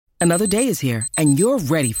Another day is here, and you're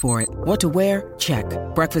ready for it. What to wear? Check.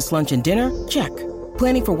 Breakfast, lunch, and dinner? Check.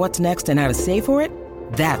 Planning for what's next and how to save for it?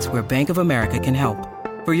 That's where Bank of America can help.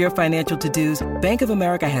 For your financial to-dos, Bank of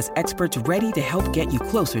America has experts ready to help get you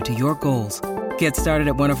closer to your goals. Get started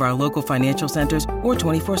at one of our local financial centers or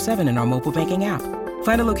 24/7 in our mobile banking app.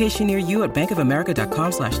 Find a location near you at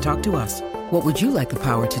bankofamerica.com/talktous. What would you like the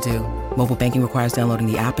power to do? Mobile banking requires downloading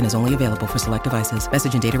the app and is only available for select devices.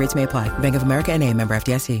 Message and data rates may apply. Bank of America N.A., member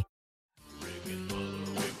FDIC.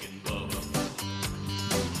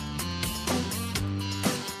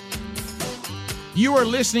 You are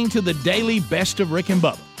listening to the Daily Best of Rick and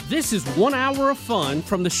Bubba. This is 1 hour of fun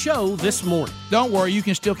from the show this morning. Don't worry, you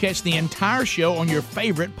can still catch the entire show on your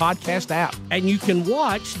favorite podcast app. And you can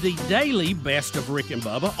watch the Daily Best of Rick and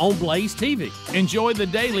Bubba on Blaze TV. Enjoy the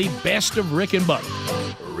Daily Best of Rick and Bubba.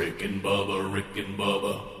 Rick and Bubba, Rick and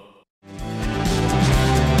Bubba.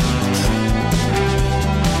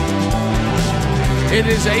 It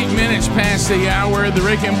is 8 minutes past the hour of the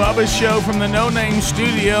Rick and Bubba Show from the No Name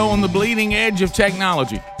Studio on the bleeding edge of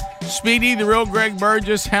technology. Speedy, the real Greg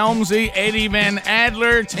Burgess, Helmsy, Eddie Van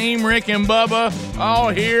Adler, Team Rick and Bubba, all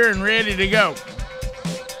here and ready to go.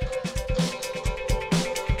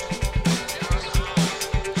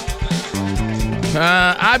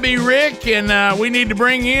 I be Rick, and we need to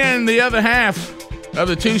bring in the other half of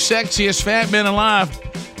the two sexiest fat men alive.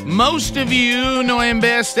 Most of you know him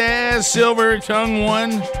best as Silver Tongue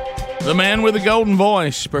One, the man with the golden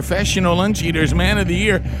voice, professional lunch eaters, man of the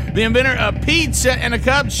year, the inventor of pizza and a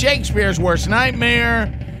cup, Shakespeare's worst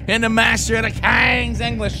nightmare, and the master of the King's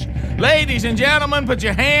English. Ladies and gentlemen, put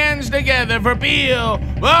your hands together for Bill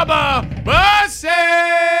Bubba Bussey!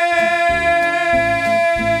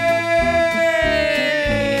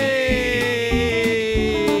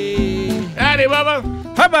 Howdy, Bubba.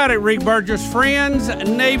 How about it, Rick Burgess? Friends,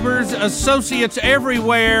 neighbors, associates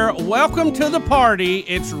everywhere, welcome to the party.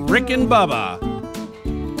 It's Rick and Bubba.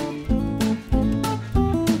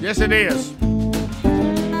 Yes, it is. And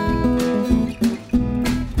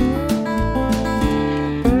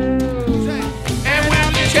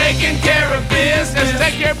we'll be taking care of business.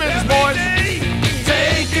 Take care of business, boys.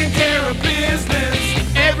 Taking care of business.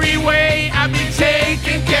 Every way I be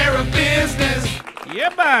taking care of business.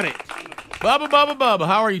 Yeah, about it. Bubba,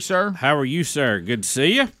 how are you, sir? How are you, sir? Good to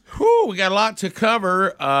see you. Whew, we got a lot to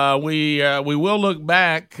cover. We will look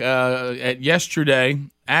back at yesterday,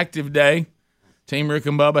 active day. Team Rick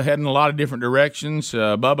and Bubba heading a lot of different directions.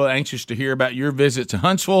 Bubba, anxious to hear about your visit to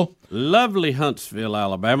Huntsville. Lovely Huntsville,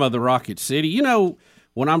 Alabama, the Rocket City. You know,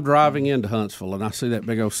 when I'm driving into Huntsville and I see that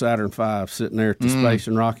big old Saturn V sitting there at the Space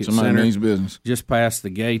and Rocket Somebody Center, means business. just past the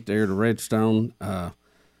gate there to Redstone,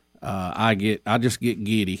 I just get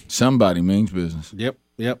giddy. Somebody means business. Yep.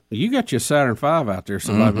 You got your Saturn V out there.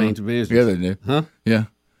 Somebody means business. Yeah, they do. Huh? Yeah.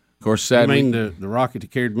 Of course, You sadly. mean the rocket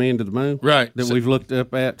that carried me into the moon? Right. That we've looked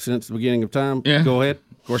up at since the beginning of time? Yeah. Go ahead.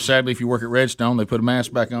 Of course, sadly, if you work at Redstone, they put a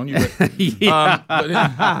mask back on you. But,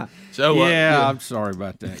 Yeah. yeah. I'm sorry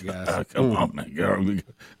about that, guys. Come on, man. Girl.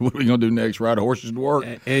 What are we going to do next? Ride horses to work?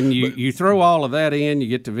 And you throw all of that in, you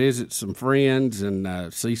get to visit some friends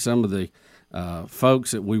and see some of the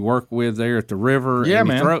folks that we work with there at the river. Yeah, and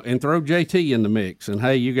man. Throw JT in the mix, and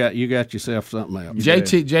hey, you got yourself something else.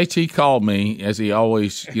 JT called me, as he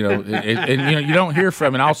always, and you don't hear from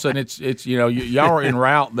him, and all of a sudden it's y'all are en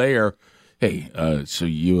route there. Hey, so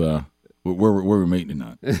you where we meeting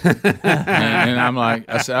tonight? and I'm like,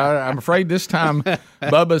 I said, I'm afraid this time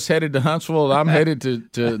Bubba's headed to Huntsville, I'm headed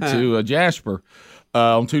to Jasper.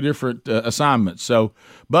 On two different assignments. So,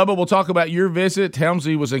 Bubba, we'll talk about your visit.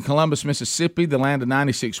 Helmsy was in Columbus, Mississippi, the land of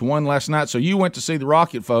 96.1 last night. So you went to see the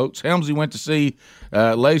Rocket folks. Helmsy went to see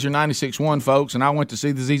Laser 96.1 folks, and I went to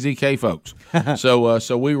see the ZZK folks.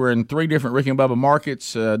 So we were in three different Rick and Bubba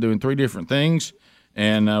markets doing three different things,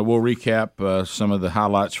 and we'll recap some of the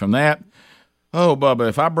highlights from that. Oh, Bubba,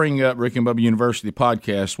 if I bring up Rick and Bubba University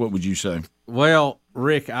podcast, what would you say? Well,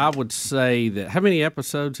 Rick, I would say that how many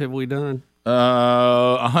episodes have we done?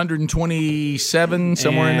 127,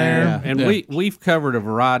 somewhere in there. And we've covered a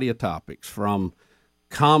variety of topics, from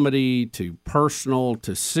comedy to personal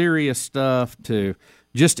to serious stuff to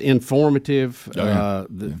just informative,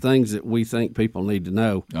 things that we think people need to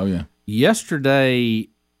know. Oh, yeah. Yesterday,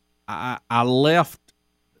 I left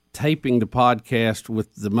taping the podcast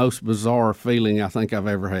with the most bizarre feeling I think I've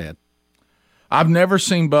ever had. I've never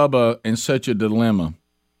seen Bubba in such a dilemma.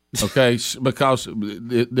 Okay, because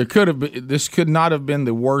this could not have been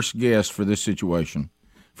the worst guest for this situation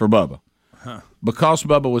for Bubba. Because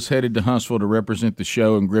Bubba was headed to Huntsville to represent the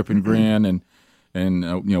show and Grip and Grin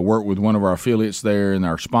and work with one of our affiliates there and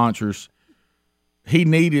our sponsors. he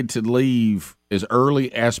needed to leave as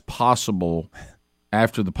early as possible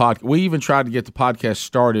after the podcast. We even tried to get the podcast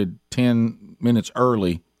started 10 minutes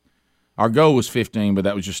early. Our goal was 15, but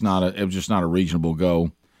that was just not a reasonable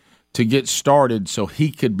goal to get started so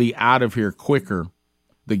he could be out of here quicker.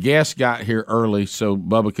 The guest got here early so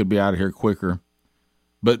Bubba could be out of here quicker.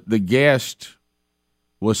 But the guest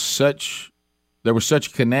there was such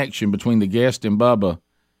a connection between the guest and Bubba,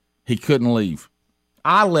 he couldn't leave.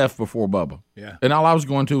 I left before Bubba. Yeah. And all I was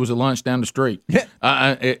going to was a lunch down the street.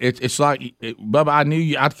 It's like, Bubba, I knew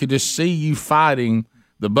you. I could just see you fighting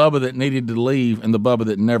the Bubba that needed to leave and the Bubba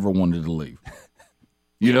that never wanted to leave.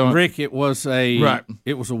 You know, Rick, it was a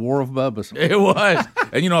war of Bubbas. It was.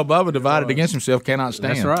 And, Bubba divided against himself cannot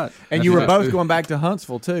stand. That's right. And you were both going back to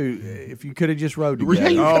Huntsville, too, if you could have just rode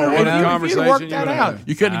together. You what a conversation worked that out.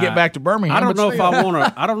 You couldn't get back to Birmingham. I don't know if I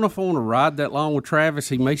want to ride that long with Travis.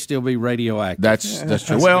 He may still be radioactive. That's true.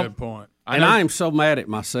 That's Well, a good point. I am so mad at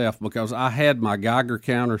myself because I had my Geiger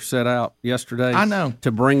counter set out yesterday. I know.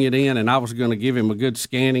 To bring it in, and I was going to give him a good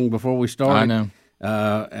scanning before we started. I know.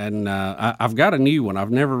 I've got a new one.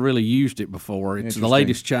 I've never really used it before. It's the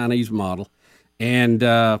latest Chinese model, and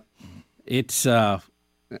it's they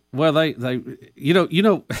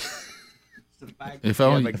If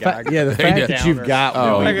only, the fact that you've got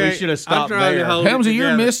one, we should have stopped there. Helmsy,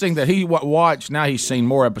 you're missing that he watched. Now he's seen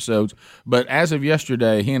more episodes, but as of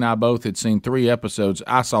yesterday, he and I both had seen 3 episodes.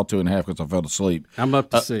 I saw 2.5 because I fell asleep. I'm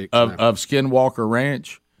up to 6 of Skinwalker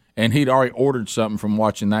Ranch, and he'd already ordered something from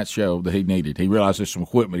watching that show that he needed. He realized there's some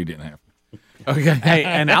equipment he didn't have. Okay, hey,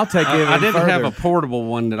 and I'll take it. I didn't further. have a portable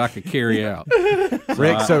one that I could carry out.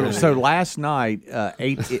 Rick, so last night,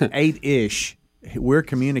 8-ish, we're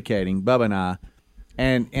communicating, Bubba and I,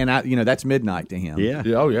 and I, that's midnight to him. Yeah.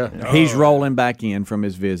 Oh yeah. He's rolling back in from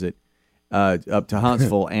his visit up to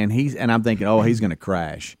Huntsville, and I'm thinking, oh, he's going to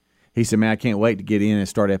crash. He said, "Man, I can't wait to get in and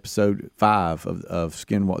start episode 5 of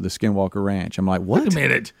the Skinwalker Ranch." I'm like, "What? Wait a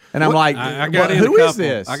minute!" And I'm like, I got in "Who a couple. is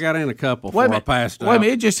this?" I got in a couple before I passed out. Wait a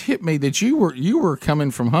minute! It just hit me that you were coming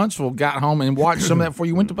from Huntsville, got home, and watched some of that before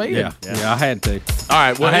you went to bed. Yeah, I had to. All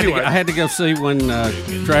right. Well, anyway, I had to go see when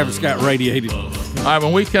Travis got radiated. All right,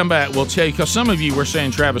 when we come back, we'll tell you, because some of you were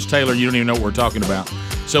saying Travis Taylor, you don't even know what we're talking about.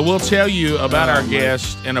 So we'll tell you about our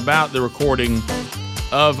guest and about the recording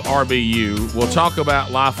of RBU. We'll talk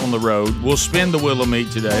about life on the road. We'll spin the wheel of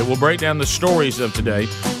meat today. We'll break down the stories of today.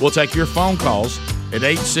 We'll take your phone calls at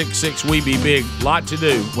 866-WE-BE-BIG. Lot to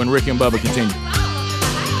do when Rick and Bubba continue.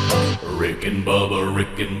 Rick and Bubba,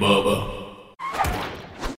 Rick and Bubba.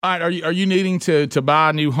 All right, are you needing to buy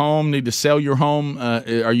a new home, need to sell your home?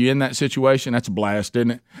 Are you in that situation? That's a blast,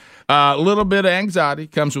 isn't it? A little bit of anxiety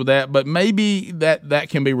comes with that, but maybe that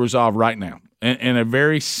can be resolved right now in a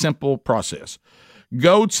very simple process.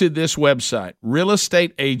 Go to this website,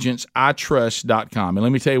 realestateagentsitrust.com, and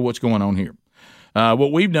let me tell you what's going on here.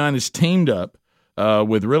 What we've done is teamed up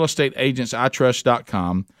with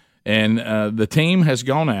realestateagentsitrust.com, and the team has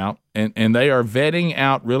gone out, and they are vetting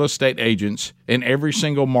out real estate agents in every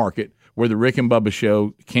single market where the Rick and Bubba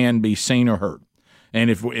Show can be seen or heard. And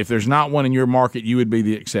if there's not one in your market, you would be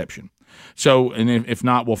the exception. So, and if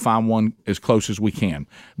not, we'll find one as close as we can.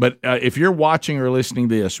 But if you're watching or listening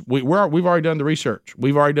to this, we've already done the research.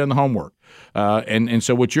 We've already done the homework. And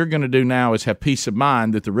so what you're going to do now is have peace of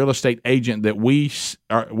mind that the real estate agent that we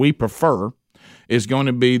prefer is going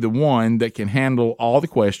to be the one that can handle all the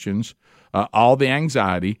questions, all the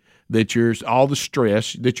anxiety, all the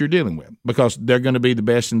stress that you're dealing with, because they're going to be the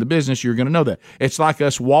best in the business. You're going to know that. It's like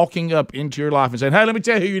us walking up into your life and saying, "Hey, let me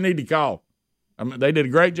tell you who you need to call." I mean, they did a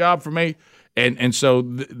great job for me. And so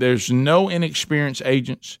there's no inexperienced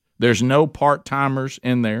agents. There's no part-timers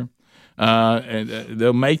in there. And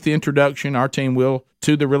they'll make the introduction, our team will,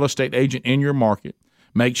 to the real estate agent in your market.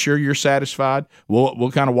 Make sure you're satisfied.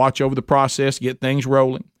 We'll kind of watch over the process, get things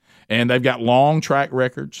rolling. And they've got long track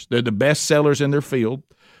records. They're the best sellers in their field.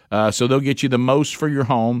 So they'll get you the most for your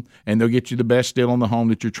home, and they'll get you the best deal on the home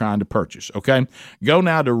that you're trying to purchase, okay? Go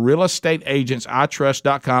now to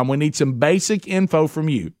realestateagentsitrust.com. We need some basic info from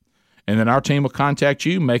you, and then our team will contact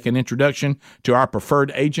you, make an introduction to our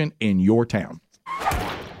preferred agent in your town.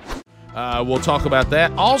 We'll talk about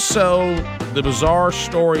that. Also, the bizarre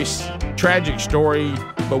story, tragic story,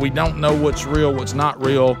 but we don't know what's real, what's not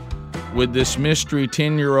real, with this mystery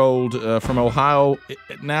 10-year-old from Ohio.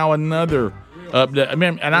 Now another update. I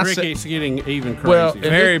mean, and Ricky's getting even crazy. Well,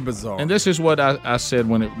 Very bizarre. And this is what I said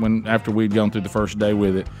when after we'd gone through the first day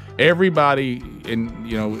with it. Everybody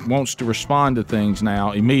wants to respond to things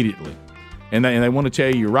now immediately, and they want to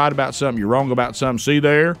tell you you're right about something, you're wrong about something. See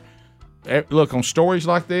there. Look, on stories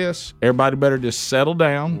like this, everybody better just settle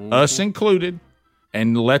down, us included,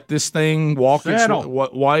 and let this thing walk its Settle.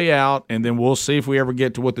 way out, and then we'll see if we ever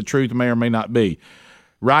get to what the truth may or may not be.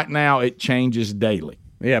 Right now, it changes daily.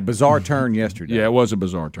 Yeah, bizarre turn yesterday. Yeah, it was a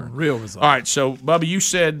bizarre turn. Real bizarre. All right, so Bubba, you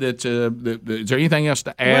said that. Is there anything else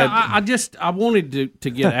to add? Well, I wanted to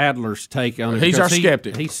get Adler's take on it. He's our because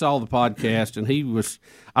skeptic. He saw the podcast, and he was.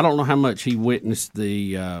 I don't know how much he witnessed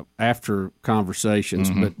the after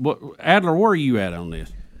conversations, but Adler, where are you at on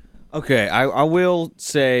this? Okay, I will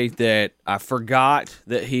say that I forgot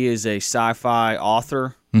that he is a sci-fi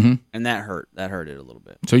author, and that hurt. That hurt it a little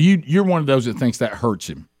bit. So you're one of those that thinks that hurts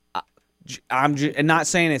him. I'm not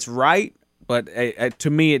saying it's right, but to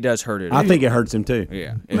me it does hurt it. I think it hurts him too.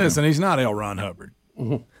 Yeah. Listen, he's not L. Ron Hubbard.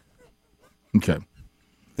 Okay.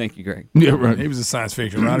 Thank you, Greg. Yeah, right. He was a science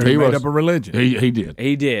fiction writer He who made was. up a religion. He did.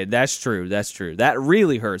 He did. That's true. That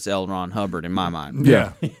really hurts L. Ron Hubbard in my mind.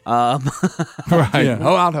 Yeah. Right. Yeah.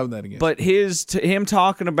 Oh, I'll have that again. But him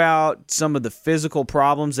talking about some of the physical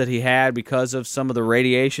problems that he had because of some of the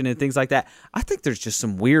radiation and things like that, I think there's just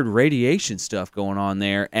some weird radiation stuff going on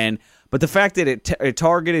there. But the fact that it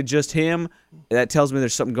targeted just him, that tells me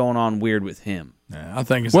there's something going on weird with him. Yeah, I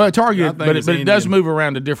think it's Well, it targeted, but it's it does Indian. move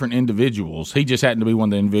around to different individuals. He just happened to be one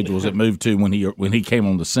of the individuals that moved to when he came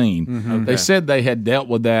on the scene. They said they had dealt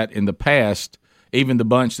with that in the past, even the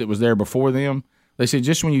bunch that was there before them. They said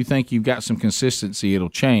just when you think you've got some consistency, it'll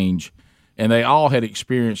change. And they all had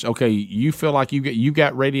experienced, okay, you feel like you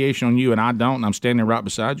got radiation on you and I don't, and I'm standing right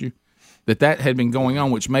beside you. That had been going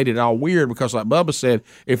on, which made it all weird because, like Bubba said,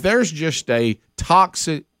 if there's just a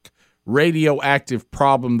toxic radioactive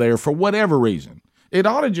problem there for whatever reason, it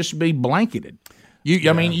ought to just be blanketed.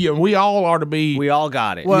 I mean, we all ought to be. We all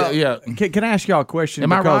got it. Well, yeah. Can I ask y'all a question?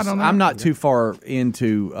 Am I right Because on that? I'm not too far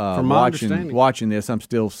into my understanding. watching this. I'm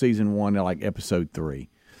still season 1, like episode 3.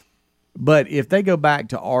 But if they go back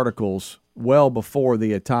to articles well before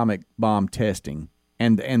the atomic bomb testing,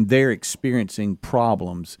 and they're experiencing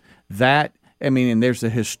problems, and there's a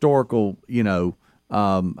historical,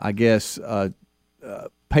 I guess,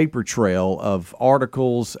 paper trail of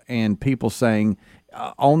articles and people saying,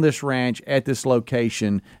 on this ranch at this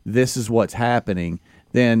location, this is what's happening,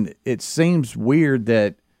 then it seems weird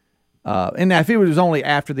that and now if it was only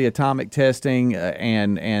after the atomic testing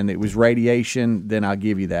and it was radiation, then I'll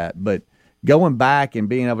give you that. But going back and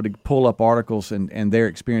being able to pull up articles and they're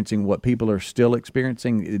experiencing what people are still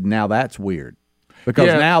experiencing, now that's weird. Because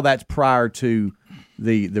now that's prior to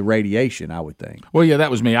the radiation, I would think. Well, yeah, that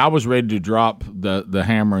was me. I was ready to drop the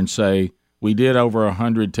hammer and say we did over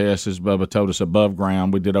 100 tests, as Bubba told us, above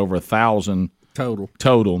ground. We did over 1,000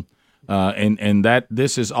 total, and that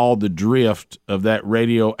this is all the drift of that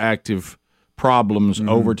radioactive problems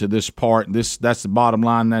over to this part. That's the bottom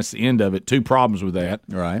line. That's the end of it. 2 problems with that.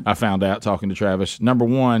 Right. I found out talking to Travis. Number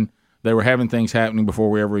one, they were having things happening before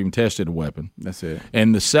we ever even tested a weapon. That's it.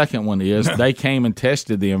 And the second one is they came and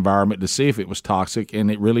tested the environment to see if it was toxic, and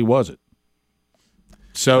it really wasn't.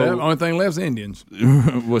 So The only thing left is Indians.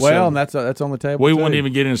 Well, and that's on the table. we too. won't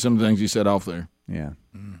even get into some of the things he said off there. Yeah.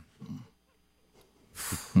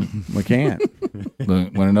 We can't.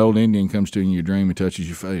 But when an old Indian comes to you in your dream and touches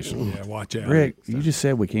your face, Yeah, watch out. Rick, you just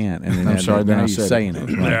said we can't, and then I'm sorry, then now I you're said saying it.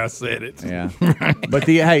 Yeah, I said it. Yeah, but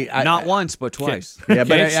Not once, but twice. yeah,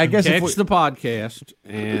 but I guess if catch we, the podcast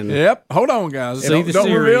and Yep. Hold on, guys. see the Don't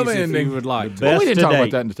series reveal the if you ending. would like to. well, we Best didn't talk to about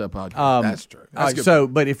date. that in the top podcast. That's true. all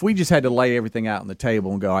right, but if we just had to lay everything out on the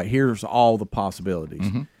table and go, all right, here's all the possibilities.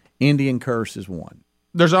 Indian curse is one.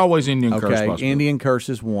 There's always Indian curse Okay, possibility. Indian curse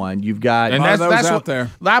is one. You've got And lot of that's those out what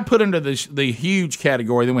there. I put under the huge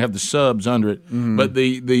category. Then we have the subs under it, but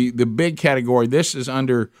the big category. This is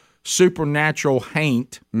under supernatural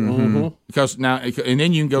haint because now and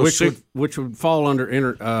then you can go which would fall under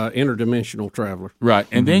interdimensional traveler. right,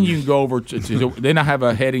 and then you can go over to then I have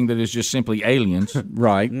a heading that is just simply aliens.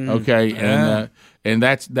 right. Okay, and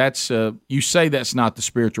that's you say that's not the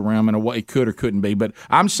spiritual realm in a way it could or couldn't be, but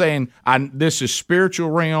I'm saying this is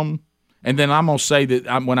spiritual realm, and then I'm gonna say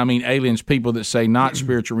that when I mean aliens, people that say not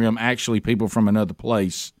spiritual realm, actually people from another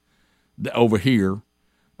place over here.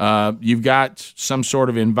 You've got some sort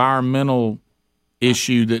of environmental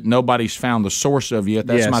issue that nobody's found the source of yet.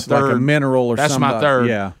 That's Yes, my like third. a mineral or that's my somebody- third.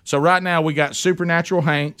 yeah. So right now we got supernatural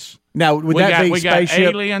haints. Now would that be we got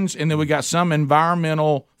spaceship? aliens, and then we got some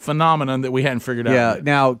environmental phenomenon that we hadn't figured out. Yeah. yet.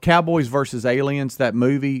 Now, Cowboys versus Aliens, that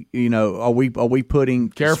movie. Are we putting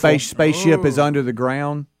Careful. spaceship is under the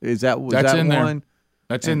ground? Is that was That's that in there. one?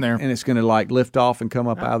 That's in there. And it's going to like lift off and come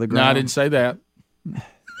up out of the No, ground. I didn't say that.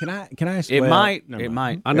 Can I ask? It well, might. never It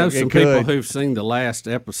mind. might. I know It some could. people who've seen the last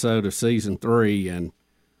episode of season 3, and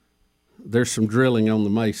there's some drilling on the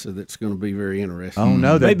mesa that's going to be very interesting. Oh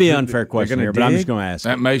no, Maybe an unfair question gonna here, but I'm just dig? going to ask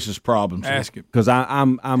That Mesa's problems. Ask it. because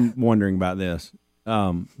I'm wondering about this.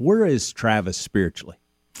 Where is Travis spiritually?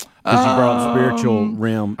 Because you brought up spiritual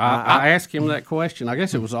realm. I asked him that question. I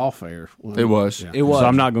guess it was off air. It was. Yeah. It was. So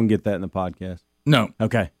I'm not going to get that in the podcast. No.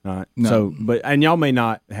 Okay, all right. No. So, and y'all may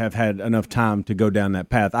not have had enough time to go down that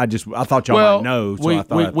path. I thought y'all might know. So I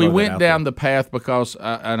thought I'd we throw that went out down there. the path because,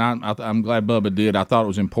 I'm glad Bubba did. I thought it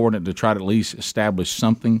was important to try to at least establish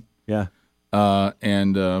something. Yeah. I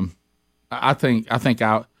think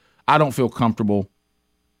I don't feel comfortable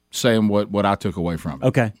saying what I took away from it.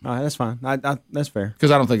 Okay, all right, that's fine. That's fair.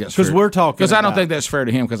 Because I don't think that's fair. Because we're talking. Because I don't about- think that's fair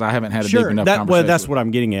to him because I haven't had a Sure. deep enough Well, conversation. that's what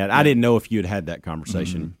I'm getting at. I didn't know if you had that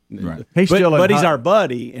conversation. Right. He's still in but he's hot- our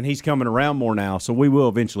buddy, and he's coming around more now, so we will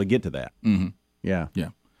eventually get to that. Yeah. Yeah.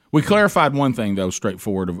 We clarified one thing though,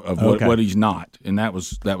 straightforward of Okay. what he's not, and that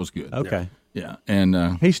was good. Okay. Yeah,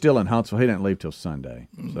 and He's still in Huntsville. He didn't leave till Sunday.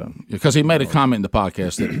 So because he made a comment in the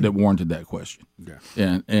podcast that warranted that question.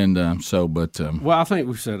 Yeah. But Well, I think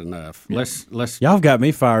we've said enough. Let's Y'all have got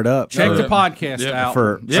me fired up check the podcast out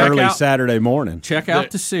for check early out, Saturday morning. Check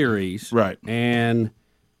out the series, Right. And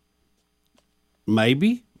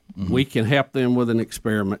maybe we can help them with an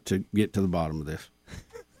experiment to get to the bottom of this.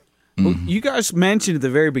 Well, you guys mentioned at the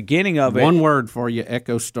very beginning of it. One word for you: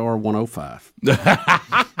 Echo Star 105.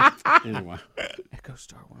 Anyway, Echo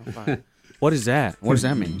Star 105. What is that? What does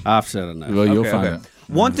that mean? I've said enough. well, you'll Okay, find okay. out.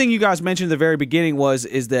 One thing you guys mentioned at the very beginning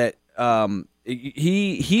is that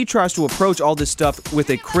he tries to approach all this stuff with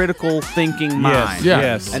a critical thinking mind. Yeah.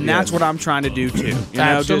 Yes. And that's what I'm trying to do too.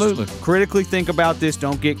 Absolutely. Just critically think about this.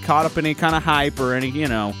 Don't get caught up in any kind of hype or any,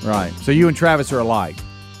 right. So you and Travis are alike.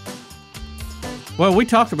 Well, we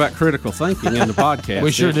talked about critical thinking in the podcast.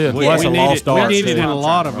 We sure did. We, Well, that's we a need lost it, we art, need it too. in a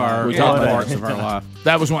lot of our We talked about parts of our life.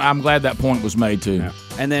 That was one. I'm glad that point was made too. Yeah.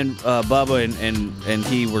 And then Bubba and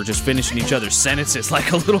he were just finishing each other's sentences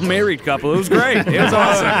like a little married couple. It was great. It was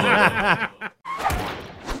awesome.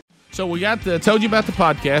 So we got told you about the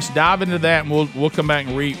podcast. Dive into that, and we'll come back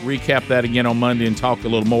and recap that again on Monday and talk a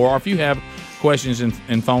little more. Or if you have questions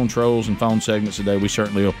and phone trolls and phone segments today, we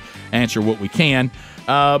certainly will answer what we can.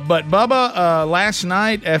 But Bubba, last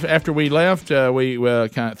night after we left, we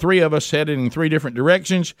kind of three of us headed in three different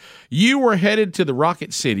directions. You were headed to the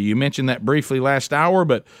Rocket City. You mentioned that briefly last hour,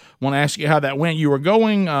 but want to ask you how that went. You were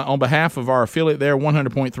going on behalf of our affiliate there,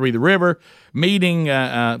 100.3 The River, meeting,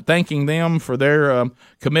 thanking them for their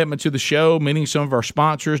commitment to the show, meeting some of our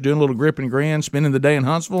sponsors, doing a little grip and grin, spending the day in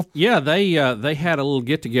Huntsville. Yeah, they had a little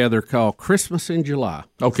get together called Christmas in July.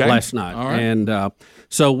 Okay. Last night, All right. and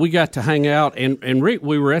so we got to hang out, and Rick,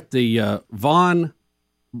 we were at the Von.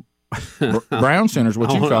 Brown Center's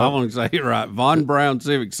what you I call it. want to say it right, Von Brown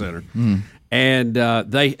Civic Center, and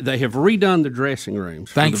they have redone the dressing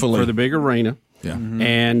rooms, Thankfully. for the big arena. Yeah.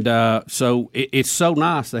 And so it's so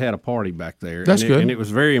nice. They had a party back there. That's good. And it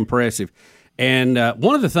was very impressive. And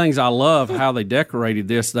one of the things I love how they decorated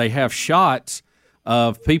this, they have shots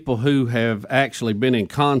of people who have actually been in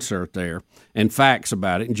concert there and facts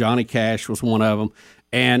about it. And Johnny Cash was one of them.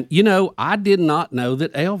 And, I did not know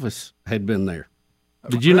that Elvis had been there.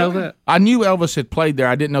 Did you know that? I knew Elvis had played there.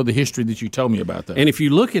 I didn't know the history that you told me about that. And if you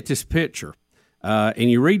look at this picture and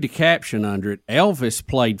you read the caption under it, Elvis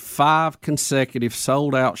played 5 consecutive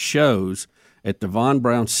sold-out shows at the Von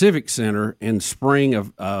Braun Civic Center in the spring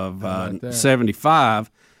of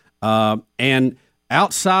 75. And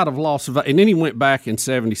outside of Las Vegas, and then he went back in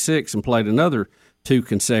 76 and played another 2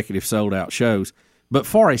 consecutive sold-out shows. But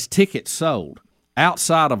far as tickets sold,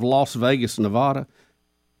 outside of Las Vegas, Nevada,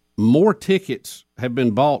 more tickets have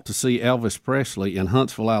been bought to see Elvis Presley in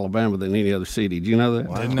Huntsville, Alabama than any other city. Do you know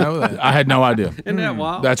that? Didn't know that. I had no idea. Isn't that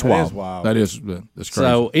wild? That's wild. wild. That's crazy.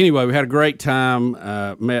 So anyway, we had a great time.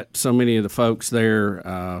 Met so many of the folks there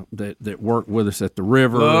that worked with us at the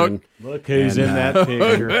river. Look who's in that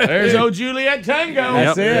picture. there's old Juliet Tango.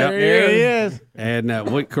 That's it. There he is. And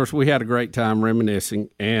of course, we had a great time reminiscing,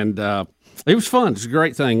 and it was fun. It's a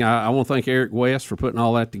great thing. I want to thank Eric West for putting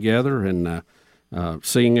all that together and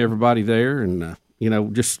seeing everybody there, and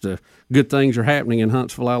just good things are happening in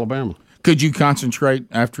Huntsville, Alabama. Could you concentrate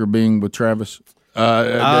after being with Travis?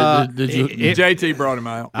 Did you? JT brought him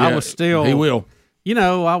out. I was still. He will.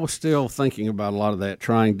 I was still thinking about a lot of that,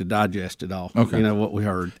 trying to digest it all. Okay. What we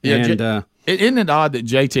heard. Yeah, And isn't it odd that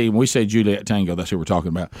JT, when we say Juliet Tango, that's who we're talking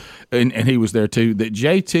about, and he was there too, that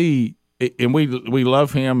JT and we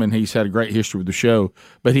love him, and he's had a great history with the show.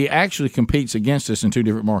 But he actually competes against us in two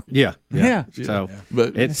different markets. Yeah. So,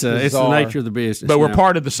 But it's the nature of the business. but we're now.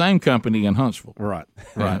 part of the same company in Huntsville. Right.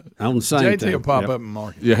 On the same JT team. will pop Yep. up in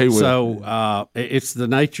market. Yeah, he will. So it's the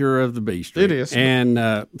nature of the beast. It is. And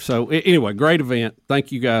anyway, great event.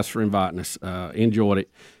 Thank you guys for inviting us. Enjoyed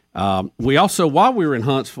it. We also, while we were in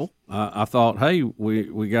Huntsville, I thought, hey,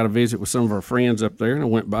 we got to visit with some of our friends up there, and I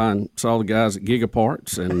went by and saw the guys at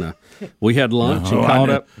Gigaparts, and we had lunch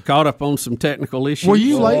and caught up on some technical issues. Were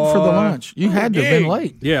you late for the lunch? You had to have been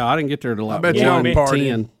late. Yeah, I didn't get there till like bet you on party.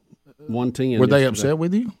 1:10. Were they yesterday. upset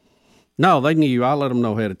with you? No, they knew. I let them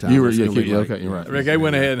know ahead of time. You were It's gonna be late. okay. You're right. Rick, they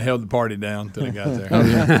went ahead and held the party down until they got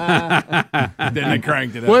there. Then they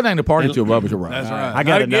cranked it up. Well, it ain't a party till Bubba's arrived. That's right. I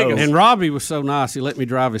gotta know. And Robbie was so nice; he let me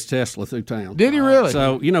drive his Tesla through town. Did he really?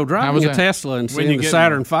 So How driving was a that? Tesla and When seeing you the get-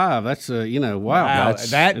 Saturn V, that's wow.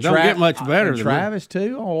 that it don't get much better and than Travis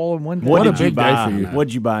too, all in one. What a did you big day buy? for you. What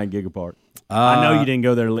did you buy in Gigapart? I know you didn't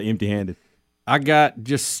go there empty-handed. I got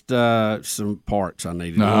just some parts I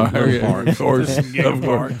needed. No, Little parts. of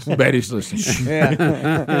course. Betty's listening.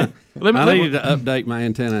 Let me, I let needed me, to update my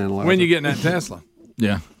antenna analyzer. When you getting that Tesla?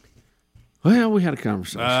 yeah. Well, we had a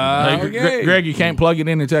conversation. Hey, Okay. Greg, you can't plug it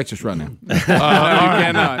in Texas right now. You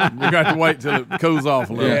cannot. We got to wait till it cools off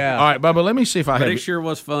a little. Yeah. All right, Bubba, let me see if I but have it sure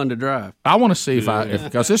was fun to drive. I want to see if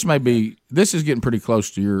because this is getting pretty close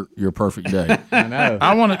to your perfect day. I know.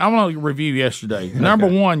 I want to review yesterday. Number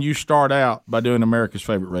one, you start out by doing America's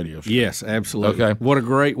favorite radio show. Yes, absolutely. Okay. What a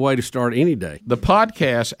great way to start any day. The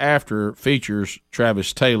podcast after features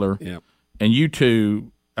Travis Taylor, Yep. and you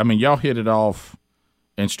two. I mean, y'all hit it off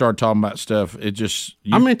and started talking about stuff. It just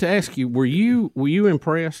I meant to ask you, were you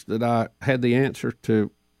impressed that I had the answer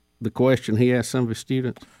to the question he asked some of his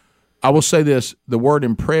students? I will say this: the word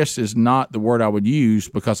 "impressed" is not the word I would use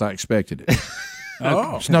because I expected it.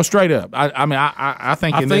 No, straight up. I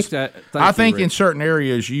think I in think this, that- thank I you, think Rick. in certain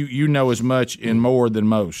areas you know as much and more than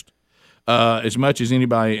most, as much as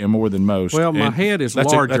anybody and more than most. Well, my And head is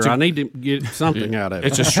that's larger. that's I need to get something out of it.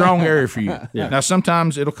 It's a strong area for you. Now,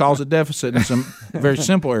 sometimes it'll cause a deficit in some very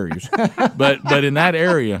simple areas, but in that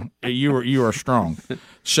area, you are strong.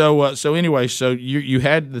 So anyway, you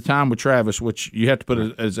had the time with Travis, which you have to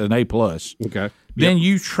put as an A+. Okay. Then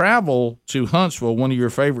you travel to Huntsville, one of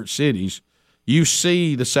your favorite cities. You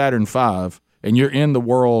see the Saturn V, and you're in the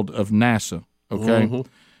world of NASA. Okay,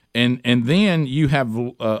 and then you have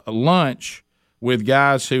a lunch with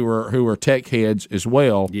guys who are tech heads as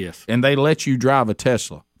well. Yes. and they let you drive a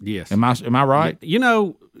Tesla. Yes. Am I right?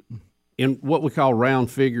 In what we call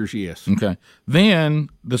round figures, yes. Okay. Then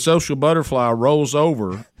the Social Butterfly rolls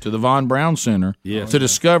over to the Von Braun Center to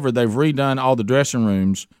discover they've redone all the dressing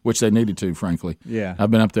rooms, which they needed to, frankly. Yeah.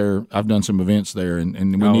 I've been up there. I've done some events there, and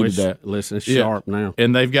we needed that. Listen, it's Yeah. sharp now.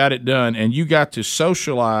 And they've got it done, and you got to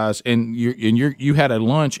socialize, and you had a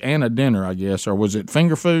lunch and a dinner, I guess, or was it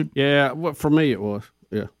finger food? Yeah, well, for me it was.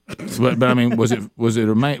 Yeah. But I mean, was it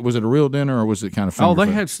a real dinner, or was it kind of finger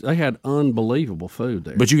food? They had unbelievable food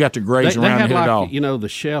there. But you got to graze they around had and hit it all. the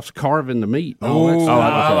chefs carving the meat. Oh, That stuff. okay.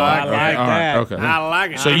 I like All right, that. okay. I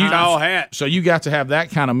like it. So you tall hat. So you got to have that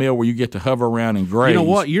kind of meal where you get to hover around and graze. You know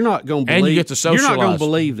what? You're not going to believe. And you get to You're not going socialize. to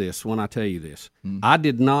believe this when I tell you this. I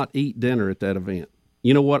did not eat dinner at that event.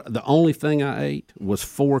 You know what? The only thing I ate was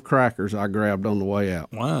 4 crackers I grabbed on the way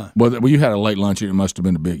out. Wow. Well, you had a late lunch, and it must have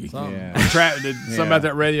been a biggie. Did something about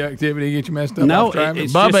that radioactivity get you messed up? No, off Travis?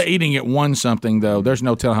 it's Bubba just- eating it won something, though. There's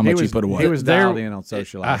no telling how much he put away. He was There- dialed in on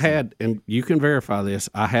socializing. I had, and you can verify this,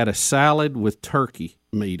 I had a salad with turkey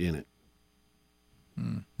meat in it.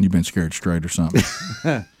 You've been scared straight or something.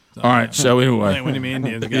 All right. So I anyway, think when him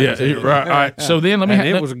Indians got yeah, to right. All right. So then let me. And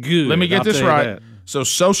it was good, Let me get I'll this tell you right. that. So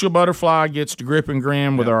Social Butterfly gets to grip and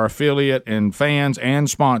grin with our affiliate and fans and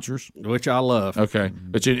sponsors. Which I love, Okay,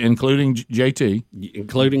 but including JT.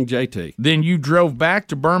 including JT. Then you drove back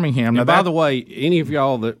to Birmingham. Now, And by the way, any of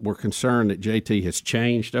y'all that were concerned that JT has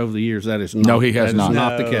changed over the years, that is not. no, he has that not. is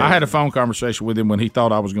not the case. I had a phone conversation with him when he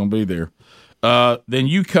thought I was going to be there. Then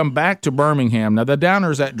you come back to Birmingham. Now the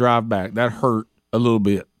downers that drive back that hurt a little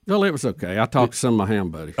bit. Well, it was okay. I talked to some of my ham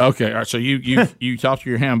buddies. Okay, all right, so you talked to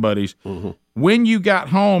your ham buddies. When you got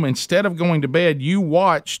home, instead of going to bed, you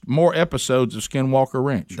watched more episodes of Skinwalker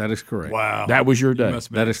Ranch. That is correct. Wow. That was your day. Must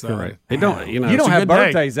have been That is excited. correct. It don't. You know, You don't a have good day.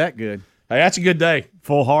 birthdays that good. Hey, that's a good day.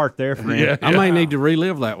 Full heart there, friend. Yeah, I may need to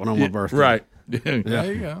relive that one on my birthday. right. There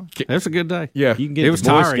you go. It was a good day. Yeah. You can get It was the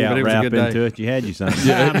Boy tiring, Scout but it was a wrap good day. into it. You had you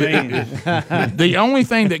something. I mean, The only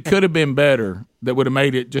thing that could have been better, that would have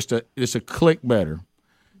made it just a click better,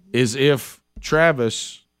 is if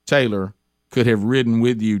Travis Taylor could have ridden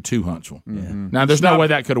with you to Huntsville. Now, there's no way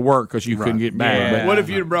that could have worked because you couldn't get back. But What if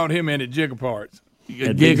you'd have brought him in at Jigga Parts?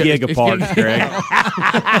 Giga parts, Greg.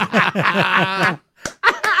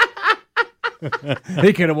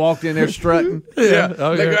 He could have walked in there strutting. Look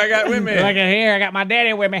who I got with me. Look at here, I got my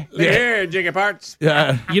daddy with me. Look here, Jigga Parts.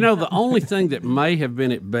 You know, the only thing that may have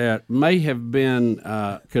been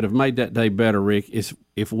could have made that day better, Rick, is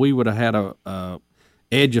if we would have had a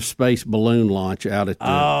Edge of Space balloon launch out at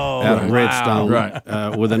Redstone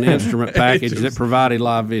with an instrument package that provided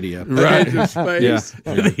live video. Right. Edge of Space.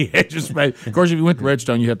 Yeah. the Edge of Space. Of course, if you went to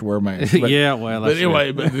Redstone, you have to wear a mask. But, Yeah, well, but that's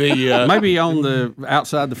anyway, but the maybe on the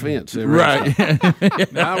outside the fence. right.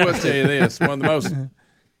 Now, I will tell you this. One of the most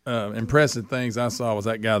impressive things I saw was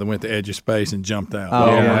that guy that went to Edge of Space and jumped out.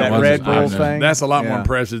 Oh, Yeah, that it Red was- Bull I know. thing. That's a lot more Yeah.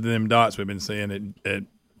 impressive than them dots we've been seeing at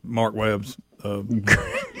Mark Webb's.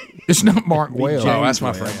 It's not Mark Webb. Oh, that's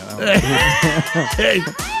my friend. Hey. All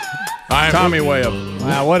right, Tommy Webb.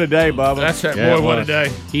 Wow, what a day, Bubba. That's that. Yeah, Boy, it what a was.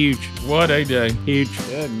 day. Huge. What a day. Huge.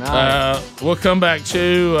 Good night. We'll come back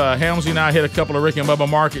to Helmsy and I hit a couple of Rick and Bubba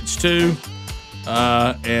markets too,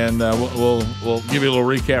 and we'll give you a little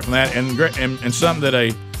recap from that and something that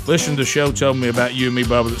a listener to the show told me about you and me,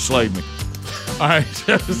 Bubba, that slayed me. All right,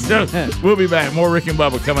 so we'll be back. More Rick and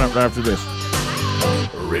Bubba coming up right after this.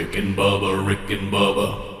 Rick and Bubba, Rick and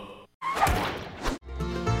Bubba.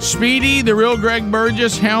 Speedy, the real Greg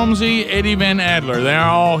Burgess, Helmsy, Eddie Van Adler. They're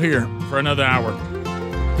all here for another hour.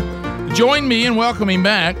 Join me in welcoming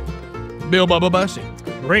back Bill Bubba Bussey.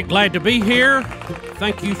 Rick, glad to be here.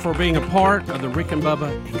 Thank you for being a part of the Rick and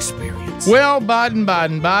Bubba experience. Well,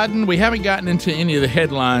 Biden. We haven't gotten into any of the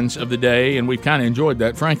headlines of the day, and we've kind of enjoyed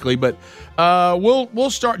that, frankly. But we'll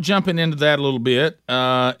start jumping into that a little bit.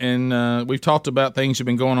 And we've talked about things that have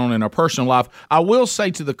been going on in our personal life. I will say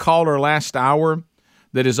to the caller last hour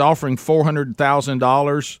that is offering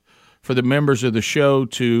 $400,000 for the members of the show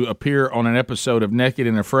to appear on an episode of Naked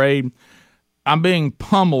and Afraid, I'm being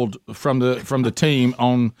pummeled from the team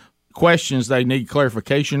on questions they need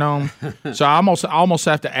clarification on. So I almost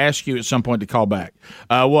have to ask you at some point to call back.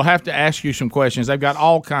 We'll have to ask you some questions. They've got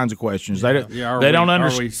all kinds of questions. They don't Are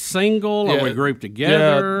understand. we single? Yeah. Are we grouped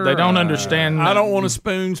together? Yeah, they don't understand. I don't want to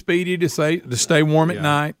spoon Speedy to stay warm at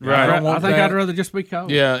night. Right. I don't want I think that. I'd rather just be cold.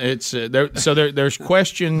 Yeah, it's there's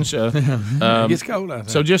questions. It gets cold out there.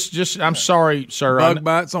 So just I'm sorry, sir. Bug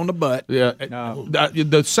bites on the butt. Yeah.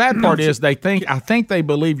 The sad part is I think they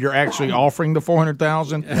believe you're actually offering the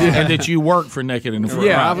 $400,000 and that you work for Naked and Afraid.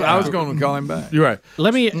 Yeah, I was going to call him back. You're right.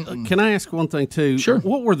 Let me. Can I ask one thing too? Sure.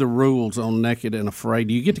 What were the rules on Naked and Afraid?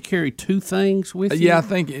 Do you get to carry two things with you? Yeah, I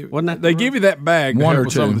think Wasn't that they the give you that bag. to One help or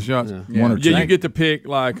with some two. of the shots. One or two. Yeah, you get to pick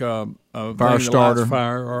like a thing that lights starter,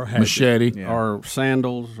 fire or a hatchet. Machete. or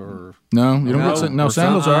sandals or? No, you don't get no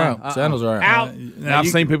sandals are out. Sandals are out. Now, I've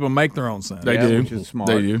seen people make their own sound. They Yeah, do. which is smart.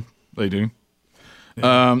 They do.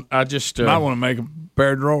 I just Might want to make a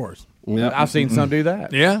pair of drawers. I've seen some do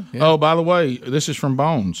that. Yeah. Oh, by the way, this is from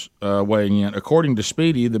Bones weighing in. According to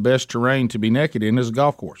Speedy, the best terrain to be naked in is a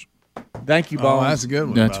golf course. Thank you, Oh, Bones. that's a good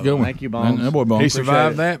one. That's a good one. Thank you, Bones. That boy He Bones.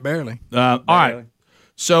 survived that barely. All right.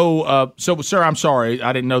 So, sir, I'm sorry.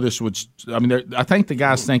 I didn't know this would. I mean, I think the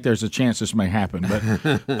guys think there's a chance this may happen, but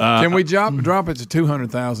Can we drop it to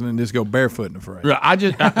 200,000 and just go barefoot in the fray?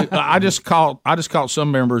 I just caught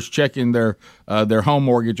some members checking their home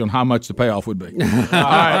mortgage on how much the payoff would be. All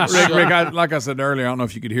right, Rick, like I said earlier, I don't know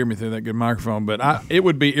if you could hear me through that good microphone, but it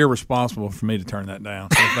would be irresponsible for me to turn that down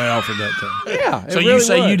if they offered that to me. Yeah. so you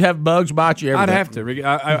say you'd have bugs bite you every I'd day? have to, Rick.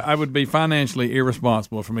 I would be financially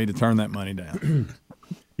irresponsible for me to turn that money down.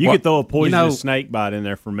 You could throw a poisonous know- snake bite in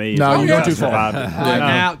there for me. No, if you're I too far. survived it.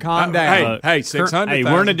 Now, calm down. Hey, 600,000. Hey,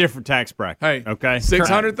 we're in a different tax bracket. Hey, okay,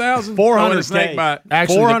 600,000. 400K. snake bite.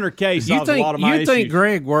 Actually, 400K You solves a lot of think my you think issues.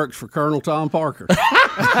 Greg works for Colonel Tom Parker?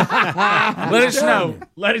 let it snow.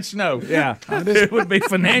 Let it snow. Yeah. It would be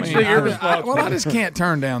financially irresponsible. Well, I just can't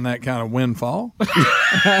turn down that kind of windfall.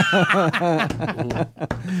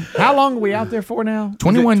 How long are we out there for now?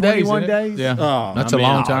 21 Is it days. 21 isn't it? days? Yeah, Oh, that's a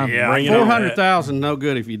long time. Bring it on. 400,000, no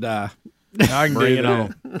good if you die. I can Bring do it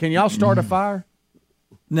that. on. Can y'all start a fire?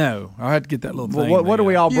 No, I had to get that little Well, thing. what do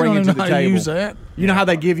we made all up. bring don't into know the how to table? use that. You know how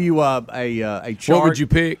they give you a chart? What would you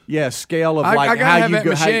pick? Yeah, scale of I like gotta how have you that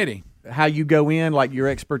go. machete. How you go in, like your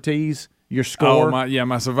expertise, your score.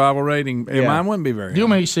 My survival rating. Yeah. Mine wouldn't be very You high.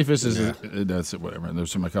 want me to see if this is that's it, whatever.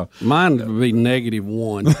 There's somebody called. Mine would be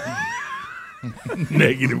 -1.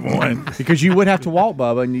 -1. Because you would have to walk,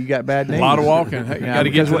 Bubba, and you got bad knees. A lot of walking. Hey, you got to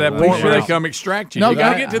get to that point where they come extract you. No, You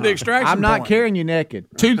got to get to the extraction I'm not point. carrying you naked.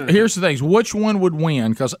 Here's the things. Which one would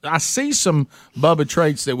win? Because I see some Bubba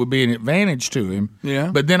traits that would be an advantage to him.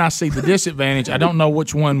 Yeah. But then I see the disadvantage. I don't know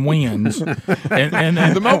which one wins. And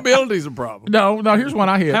The mobility's a problem. no, here's one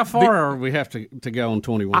I hit. How far are we have to go on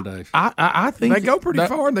 21 days? I think They go pretty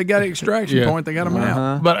far. They got an extraction Yeah. point. They got them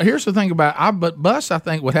out. But here's the thing about but Bus, I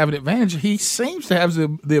think, would have an advantage. He seems to have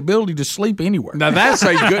the ability to sleep anywhere. Now that's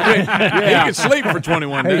a good. He can sleep for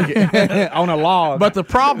 21 days. On a log. But the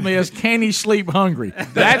problem is, can he sleep hungry?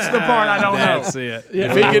 That's the part I don't know. That's it.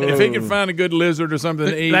 If he could find a good lizard or something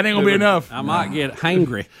to eat, That ain't gonna be enough. I might get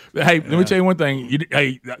hangry. Hey, let me tell you one thing.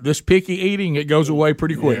 This picky eating, it goes away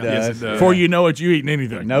pretty quick. Yes, it does. Before you know it, you eating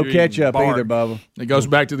anything. no ketchup bark. either, Bubba. It goes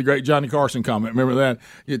back to the great Johnny Carson comment. Remember that?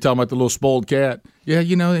 You're talking about the little spoiled cat. Yeah,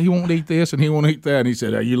 he won't eat this and he won't eat that. And he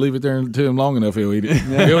said, you leave it there to him long enough, he'll eat it.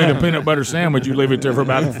 He'll eat a peanut butter sandwich. You leave it there for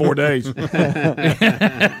about 4 days.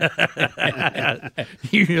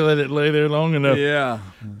 You let it lay there long enough. Yeah.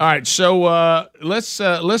 All right, so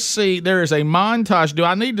let's see. There is a montage. Do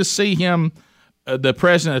I need to see him, the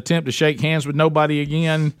president, attempt to shake hands with nobody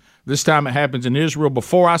again? This time it happens in Israel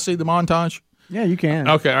before I see the montage? Yeah, you can.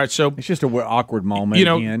 Okay, all right, so It's just a awkward moment you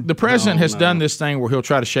know, again. the president has done this thing where he'll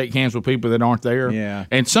try to shake hands with people that aren't there. Yeah.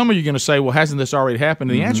 And some of you are going to say, well, hasn't this already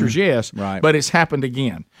happened? And the answer is yes, Right. but it's happened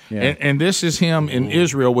again. Yeah. And this is him in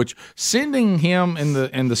Israel, which sending him in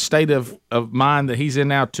the state of mind that he's in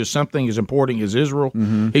now to something as important as Israel,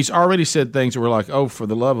 he's already said things that were like, oh, for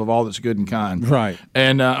the love of all that's good and kind. Right.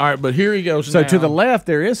 And, all right, but here he goes So now. to the left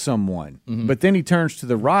there is someone, but then he turns to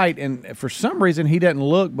the right, and for some reason he doesn't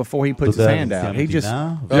look before he puts his hand out. He just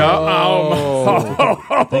Oh,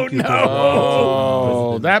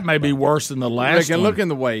 that may be worse than the last one. Look in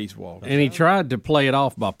the way he's walking. And he tried to play it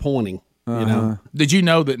off by pointing. You know, Did you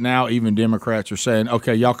know that now even Democrats are saying,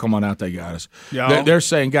 okay, y'all come on out, they got us. Y'all. They're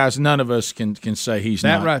saying, guys, none of us can say he's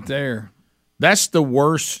That not. right there. That's the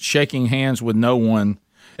worst shaking hands with no one.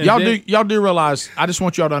 Y'all do realize, I just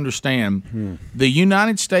want y'all to understand, the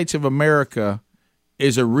United States of America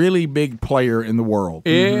is a really big player in the world.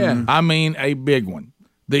 Yeah. I mean, a big one.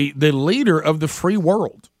 The leader of the free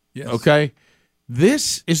world. Yes. Okay?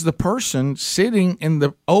 This is the person sitting in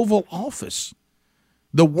the Oval Office.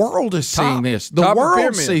 The world is seeing this. The top of the world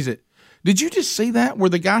pyramid. sees it. Did you just see that where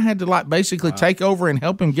the guy had to basically take over and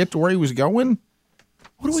help him get to where he was going?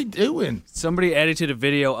 What are we doing? Somebody edited a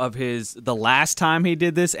video of the last time he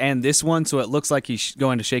did this and this one, so it looks like he's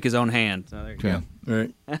going to shake his own hand. So there you go.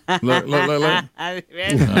 Right. Look.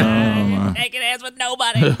 Shaking hands with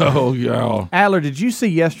nobody. Oh, y'all. Adler, did you see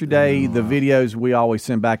yesterday the videos we always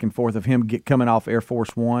send back and forth of him coming off Air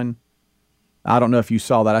Force One? I don't know if you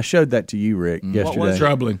saw that. I showed that to you, Rick, yesterday. What was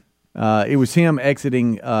troubling? It was him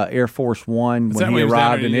exiting Air Force One that when he when he was down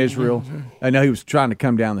arrived there in in Israel. I know he was trying to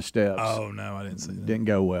come down the steps. Oh, no, I didn't see that. Didn't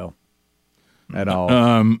go well at all.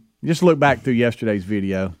 Just look back through yesterday's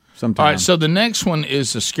video sometime. All right, so the next one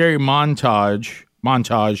is a scary montage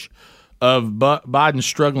of Biden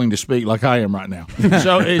struggling to speak like I am right now.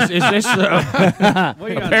 So is this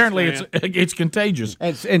apparently it's contagious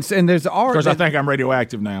and there's because I think I'm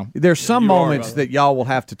radioactive now. There's some You moments are, that y'all will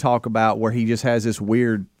have to talk about where he just has this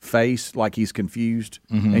weird face, like he's confused,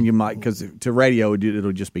 and you might, because to radio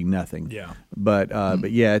it'll just be nothing. Yeah. But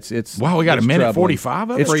yeah, it's Wow, we got it's a minute troubling. 45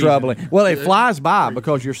 of it? It's troubling. Well, it flies by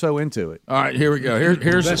because you're so into it. All right, here we go.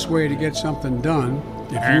 Here's The best way to get something done,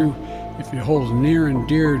 if it holds near and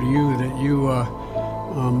dear to you that you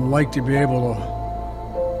like to be able to.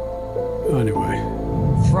 Anyway,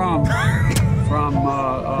 from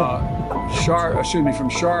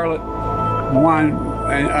Charlotte,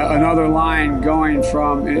 another line going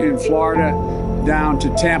from in Florida down to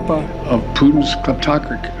Tampa of Putin's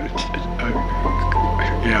kleptocracy.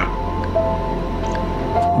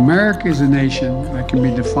 America is a nation that can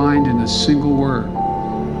be defined in a single word.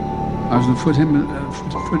 I was going to put him in.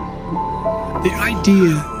 The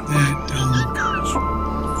idea that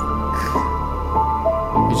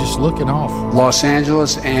he's just looking off. Los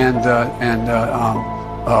Angeles and what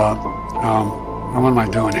am I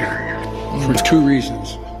doing here? For two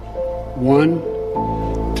reasons. One,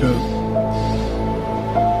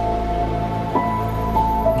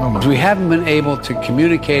 we haven't been able to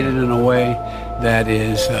communicate it in a way that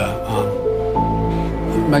is,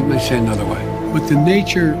 let me say another way. With the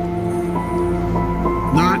nature,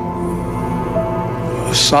 not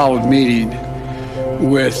a solid meeting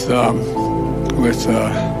with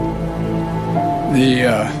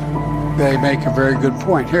they make a very good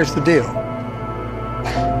point. Here's the deal.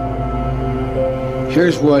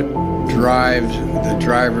 Here's what drives the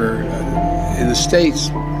driver in the states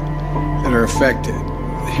that are affected,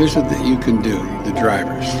 here's what you can do, the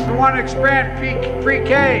drivers. We want to expand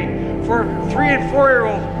pre-K for 3 and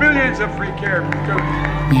 4-year-olds, millions of free care.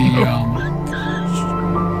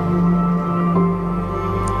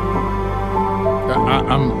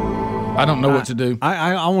 I don't know what to do.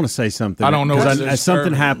 I want to say something. I don't know what to do.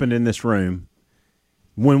 Something happened in this room.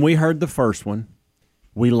 When we heard the first one,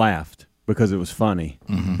 we laughed because it was funny.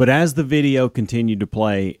 Mm-hmm. But as the video continued to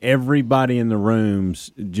play, everybody in the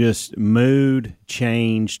rooms just mood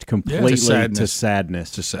changed completely to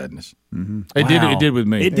sadness. Mm-hmm. It did with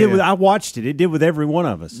me. It did with. I watched it. It did with every one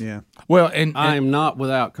of us. Yeah. Well, and I am not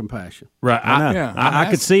without compassion. Right. I know. I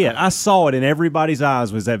could see it. I saw it in everybody's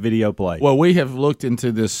eyes as that video played. Well, we have looked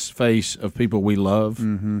into this face of people we love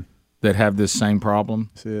that have this same problem.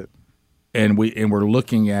 That's it. And we're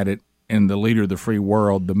looking at it in the leader of the free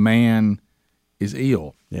world. The man is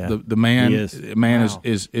ill. Yeah. The man He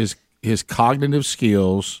is. is his cognitive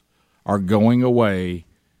skills are going away,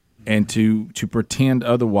 and to pretend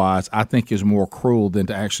otherwise, I think, is more cruel than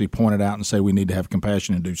to actually point it out and say we need to have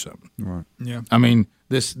compassion and do something. Right. Yeah. I mean,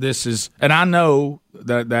 this is, and I know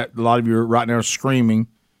that a lot of you are right now screaming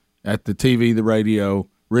at the TV, the radio,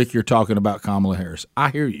 Rick, you're talking about Kamala Harris. I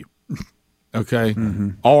hear you. Okay?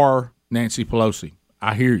 Or Nancy Pelosi.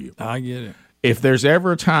 I hear you. I get it. If there's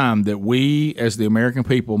ever a time that we as the American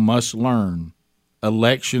people must learn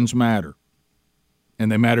elections matter,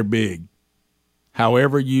 and they matter big,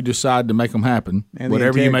 however you decide to make them happen, And the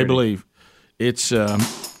whatever you may integrity. believe, it's The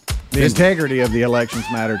integrity of the elections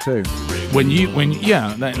matter too.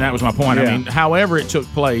 that was my point. Yeah. I mean, however it took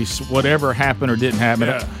place, whatever happened or didn't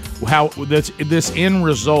happen, how this end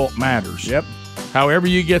result matters. Yep. However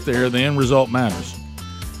you get there, the end result matters.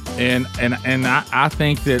 And I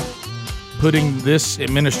think that putting this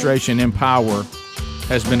administration in power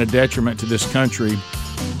has been a detriment to this country,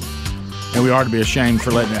 and we ought to be ashamed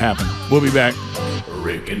for letting it happen. We'll be back.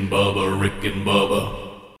 Rick and Bubba, Rick and Bubba.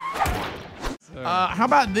 How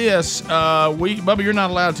about this? Bubba, you're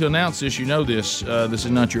not allowed to announce this. You know this. This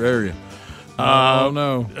is not your area.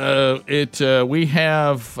 No. We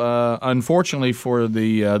have, unfortunately for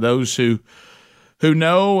the those who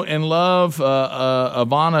know and love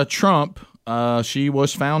Ivana Trump, she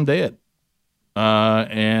was found dead,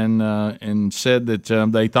 and said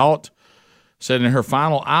that said in her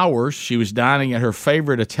final hours she was dining at her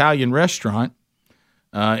favorite Italian restaurant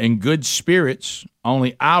in good spirits,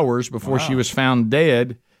 only hours before she was found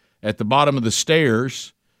dead at the bottom of the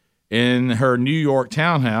stairs in her New York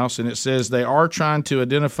townhouse. And it says they are trying to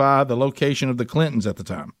identify the location of the Clintons at the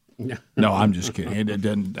time. No, I'm just kidding. It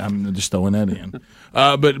doesn't. I'm just throwing that in.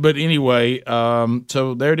 But anyway,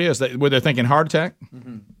 so there it is. Were they thinking heart attack?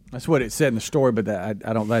 That's what it said in the story, but I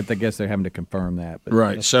guess they're having to confirm that. But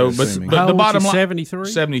Right. that's So, assuming. but the bottom line, 73?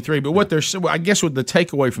 73. But what I guess what the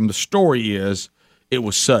takeaway from the story is, it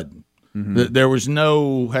was sudden. There was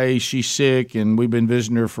no, hey, she's sick and we've been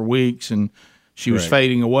visiting her for weeks and she was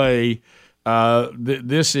fading away.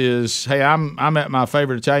 This is, hey, I'm at my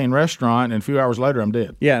favorite Italian restaurant, and a few hours later I'm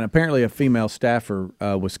dead. Yeah, and apparently a female staffer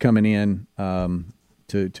was coming in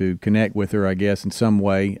to connect with her, I guess, in some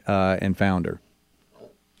way, and found her.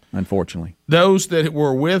 Unfortunately, those that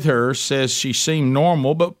were with her says she seemed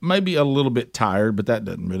normal, but maybe a little bit tired. But that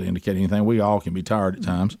doesn't really indicate anything. We all can be tired at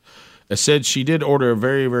times. It said she did order a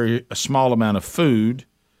very, very small amount of food,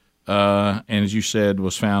 and as you said,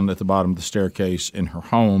 was found at the bottom of the staircase in her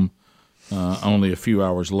home only a few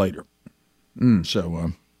hours later.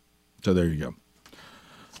 So there you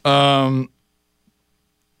go.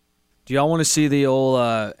 Do y'all want to see the old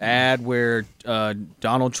ad where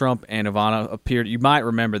Donald Trump and Ivana appeared? You might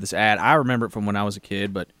remember this ad. I remember it from when I was a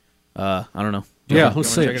kid, but I don't know. Let's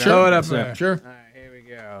see it. Show it up there. Sure. All right, here we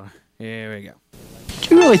go. Here we go.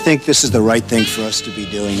 Do you really think this is the right thing for us to be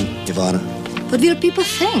doing, Ivana? What will people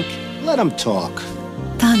think? Let them talk.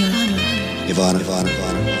 Donald. Ivana.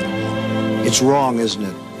 It's wrong, isn't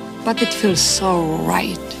it? But it feels so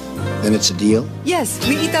right. Then it's a deal? Yes,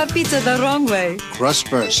 we eat our pizza the wrong way. Crust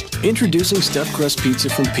first. Introducing Stuffed Crust Pizza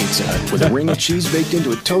from Pizza Hut. With a ring of cheese baked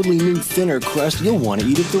into a totally new, thinner crust, you'll want to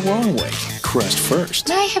eat it the wrong way. Crust first.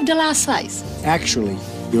 May I have the last slice? Actually,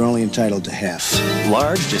 you're only entitled to half.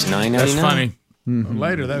 Large, just $9.99. That's funny.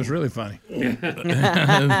 Later, that was really funny.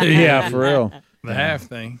 Yeah, for real. The half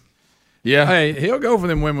thing. Yeah. Hey, he'll go for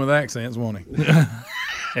them women with accents, won't he?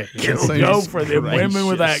 He'll go for them women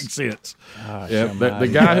with accents. The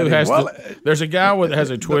guy who has there's a guy that has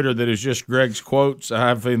a Twitter that is just Greg's quotes. I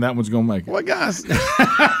have a feeling that one's going to make it. What guys?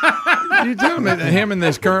 You telling me that him and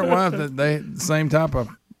his current wife that they same type of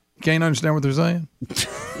can't understand what they're saying?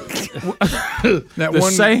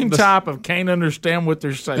 same type of can't understand what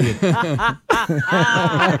they're saying.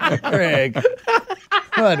 Greg,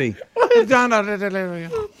 buddy.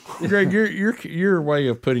 Greg, your way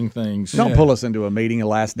of putting things. Don't pull us into a meeting the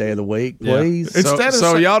last day of the week, please.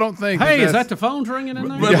 So y'all don't think? Hey, is that the phone's ringing in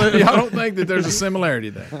there? Y'all don't think that there's a similarity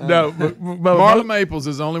there? No, but Marla Maples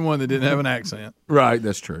is the only one that didn't have an accent. Right,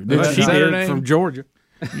 that's true. She did from Georgia.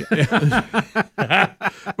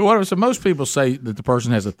 But so most people say that the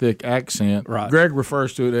person has a thick accent. Right. Greg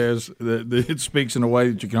refers to it as it speaks in a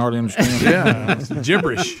way that you can hardly understand. Yeah, it's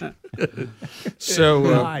gibberish.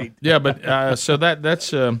 So yeah, but so that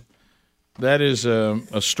is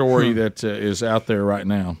a story that is out there right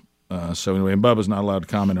now. So anyway, and Bubba's not allowed to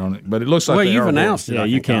comment on it, but it looks like well, you've announced it. Yeah,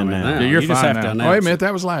 you can now. Yeah, you're you fine just have now. to Oh, announce wait a minute,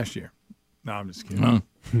 that was last year. No, I'm just kidding.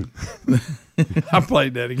 I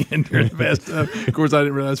played that again during the best of. Of course, I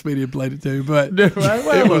didn't realize Speedy had played it too, but it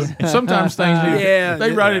was. Sometimes things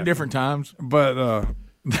they write at different times. But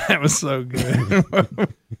that was so good.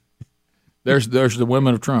 There's the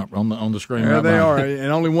women of Trump on the screen. There right they now. are,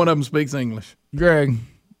 and only one of them speaks English. Greg,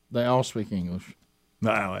 they all speak English.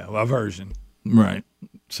 Well, a version. Right.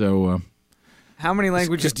 So. How many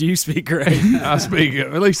languages do you speak, Greg? I speak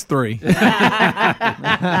at least 3. There's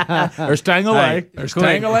Tangolay. There's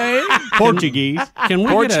Tangolay. Portuguese. Can we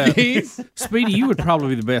Portuguese? get Speedy, you would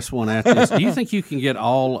probably be the best one at this. Do you think you can get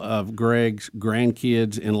all of Greg's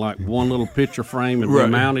grandkids in like one little picture frame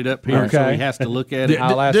and mount it up here so he has to look at it?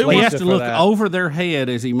 I'll ask He Lisa has to for look that. over their head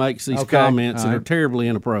as he makes these comments that are terribly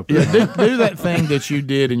inappropriate. Yeah, do that thing that you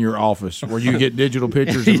did in your office where you get digital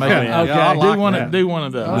pictures and make them. I like Do one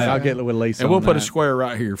of those. I'll get with Lisa. And we'll on put a that. square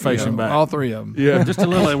right here facing back. All 3 of them. Yeah. Just a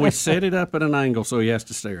little, and we set it up at an angle so he has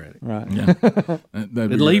to stare at it. Right. Yeah.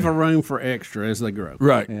 And leave a room for extra as they grow.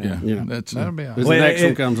 Right. Yeah. You know, That'll be all as right. the next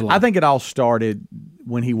one comes along. I think it all started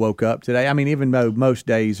when he woke up today. I mean, even though most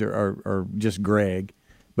days are just Greg,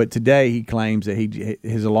 but today he claims that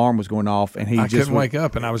his alarm was going off and he I just couldn't wake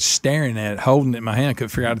up, and I was staring at it, holding it in my hand. Couldn't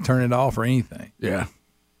figure out how to turn it off or anything. Yeah.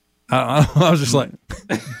 I was just like,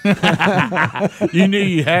 You knew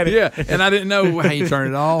you had it. yeah, and I didn't know how you turn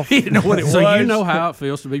it off. You didn't know what it was. So you know how it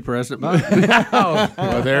feels to be President Biden.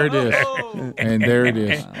 Well, there it is. And there it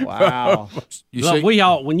is. wow. You Look, see,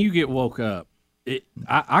 when you get woke up,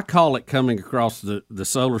 I call it coming across the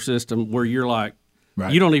solar system where you're like,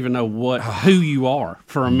 Right. you don't even know who you are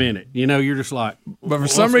for a minute. You know, you're just like. But for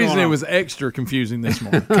some reason, it was extra confusing this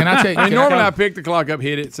morning. can I tell you? And normally, I picked the clock up,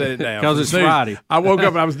 hit it, set it down. 'Cause For it's snooze, Friday. I woke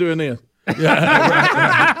up and I was doing this. And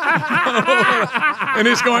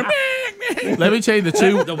it's going. Let me tell you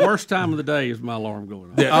The worst time of the day is my alarm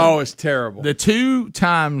going off. Oh, it's terrible. The 2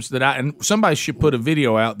 times that and somebody should put a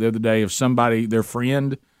video out the other day of somebody, their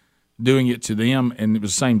friend, doing it to them, and it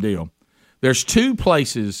was the same deal. There's 2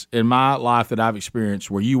 places in my life that I've experienced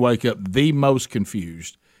where you wake up the most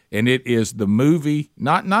confused, and it is the movie,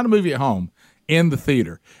 not a movie at home, in the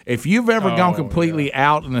theater. If you've ever gone completely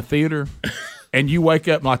out in the theater and you wake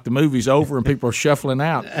up like the movie's over and people are shuffling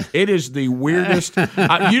out, it is the weirdest.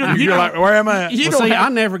 You're like, where am I? I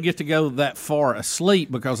never get to go that far asleep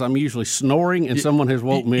because I'm usually snoring and someone has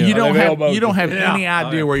woke me up. You don't have any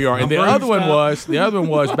idea where you are. And the other one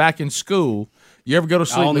was back in school. You ever go to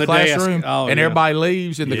sleep in the classroom and everybody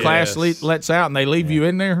leaves and the class lets out and they leave you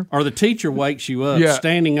in there? Or the teacher wakes you up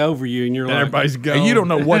standing over you and you're like, everybody's going. And you don't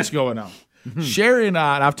know what's going on. Sherry and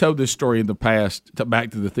I've told this story in the past, back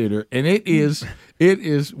to the theater, and it is,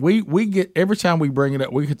 we get, every time we bring it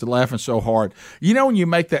up, we get to laughing so hard. You know when you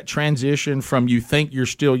make that transition from you think you're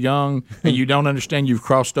still young and you don't understand you've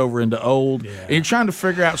crossed over into old, and you're trying to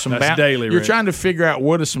figure out some you're trying to figure out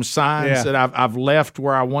what are some signs that I've left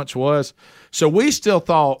where I once was. So we still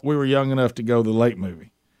thought we were young enough to go to the late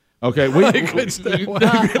movie. Okay, we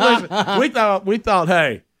thought,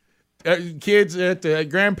 hey, kids at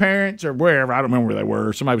grandparents or wherever, I don't remember where they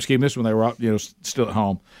were. Somebody was keeping this when they were still at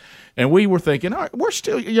home. And we were thinking, all right, we're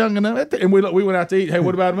still young enough. And we went out to eat. Hey,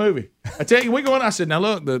 what about a movie? I tell you, we going. I said, now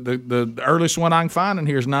look, the earliest one I can find in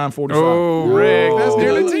here is 9:45. Oh, Rick, that's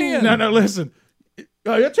nearly 10. No, listen.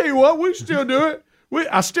 I tell you what, we still do it.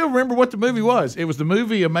 I still remember what the movie was. It was the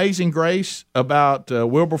movie Amazing Grace about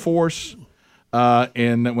Wilberforce.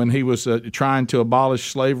 And when he was trying to abolish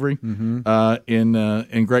slavery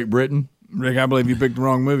in Great Britain. Rick, I believe you picked the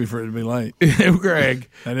wrong movie for it to be late. Greg.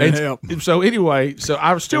 That didn't help. So anyway,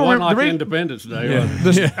 I still remember like Independence Day.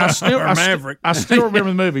 I still Maverick. I still remember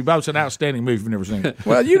the movie, but it's an outstanding movie if you've never seen it.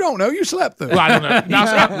 Well, you don't know. You slept through it. Well, I don't know. No, I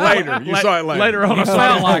saw it later. You saw it later. Later on, I saw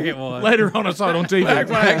felt it. like it was. Later on, I saw it on TV. Back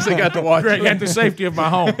when I actually got to watch Greg, it. at the safety of my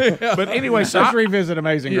home. But anyway, so Let's revisit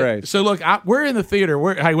Amazing Grace. So look, we're in the theater.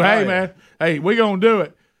 Hey, man. Hey, we're gonna do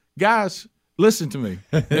it, guys. listen to me.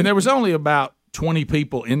 And there was only about 20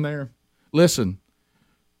 people in there. Listen,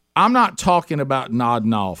 I'm not talking about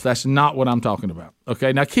nodding off. That's not what I'm talking about.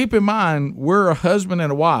 Okay, now keep in mind, we're a husband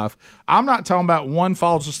and a wife. I'm not talking about one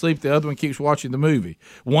falls asleep, the other one keeps watching the movie.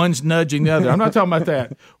 One's nudging the other. I'm not talking about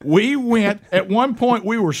that. We went, at one point,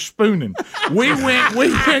 we were spooning. We went.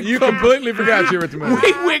 You completely forgot you were at the movie.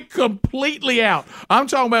 We went completely out. I'm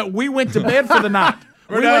talking about we went to bed for the night.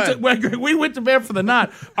 We went to bed for the night.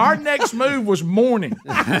 Our next move was morning.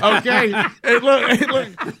 Okay, and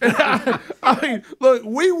look.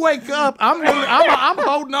 We wake up. I'm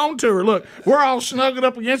holding on to her. Look, we're all snuggled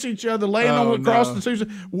up against each other, laying on across the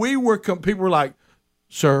season. We were. People were like,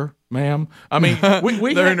 "Sir, ma'am." I mean,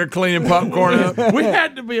 they're in there cleaning popcorn up. We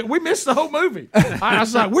had to be. We missed the whole movie. I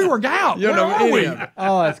was like, we were out. Where are we?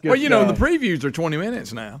 Oh, that's good. Well, the previews are 20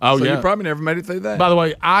 minutes now. Oh, so yeah. you probably never made it through that. By the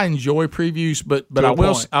way, I enjoy previews, but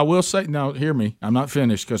I will say, no, hear me. I'm not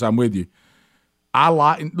finished because I'm with you.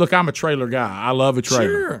 I'm a trailer guy. I love a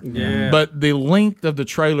trailer. Sure. Yeah. But the length of the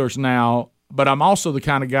trailers now, but I'm also the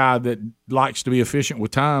kind of guy that likes to be efficient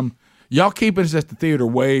with time. Y'all keep us at the theater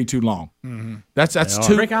way too long. Mm-hmm. That's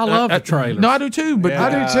too. Rick, I love the trailers. No, I do too. But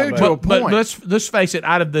I do too. To a point. But let's face it.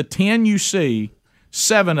 Out of the 10 you see,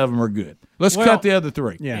 7 of them are good. Let's cut the other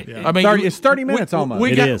 3. Yeah. I mean, it's 30 minutes almost.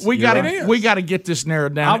 We got to get this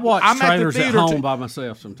narrowed down. I watch trailers at home by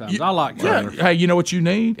myself sometimes. I like trailers. Hey, you know what you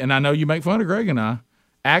need? And I know you make fun of Greg and I.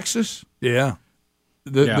 Axis. Yeah.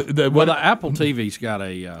 The Apple TV's got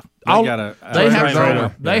a.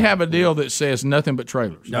 They have a deal that says nothing but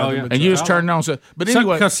trailers. Oh, yeah. And you just turn it on. But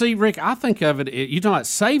anyway, because see, Rick, I think of it. You talking about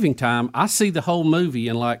saving time? I see the whole movie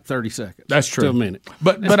in like 30 seconds. That's true. To a minute.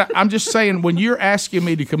 But I'm just saying, when you're asking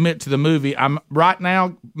me to commit to the movie, I'm right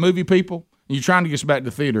now, movie people. You're trying to get us back to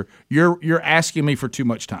the theater. You're asking me for too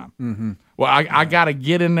much time. Mm-hmm. Well, I got to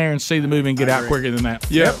get in there and see the movie and get out quicker than that.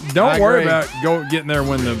 Yeah, don't worry about getting there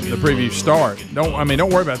when the previews start. Don't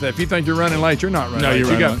worry about that. If you think you're running late, you're not running late.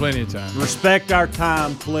 You got plenty of time. Respect our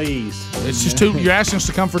time, please. It's just you're asking us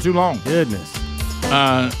to come for too long. Goodness.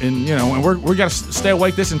 And we got to stay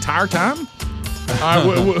awake this entire time. All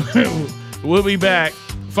right, we'll be back.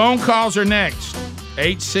 Phone calls are next.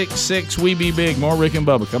 866 We Be Big. More Rick and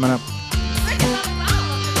Bubba coming up.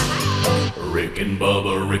 Rick and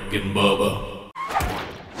Bubba, Rick and Bubba.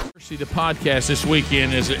 See, the podcast this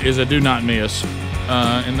weekend is a do not miss,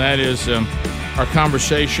 and that is our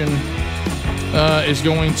conversation is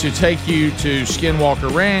going to take you to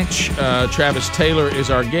Skinwalker Ranch. Travis Taylor is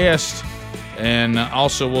our guest, and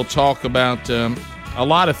also we'll talk about a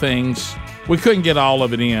lot of things. We couldn't get all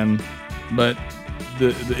of it in, but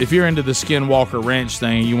if you're into the Skinwalker Ranch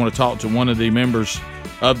thing, you want to talk to one of the members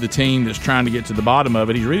of the team that's trying to get to the bottom of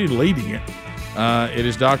it. He's really leading it. It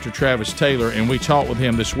is Dr. Travis Taylor, and we talked with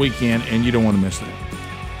him this weekend, and you don't want to miss that.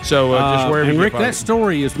 So just wherever. And Rick, that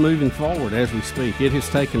story is moving forward as we speak. It has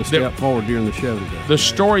taken a step forward during the show today. The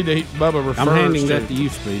story that Bubba refers to. I'm handing that to you,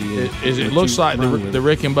 Speedy. It looks like the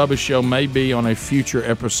Rick and Bubba show may be on a future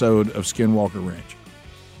episode of Skinwalker Ranch.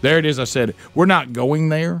 There it is. I said it. We're not going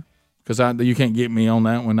there because you can't get me on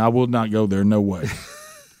that one. I will not go there. No way.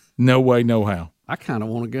 No way, no how. I kind of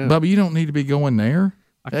want to go. Bubba, you don't need to be going there.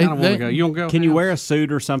 I kind of want to go. You don't go? Can you wear a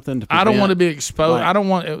suit or something? I don't want to be exposed. I don't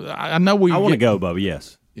want. I know we. I want to go, Bubba.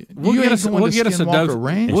 Yes. We'll get us a dose.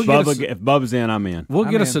 If Bubba's in, I'm in. We'll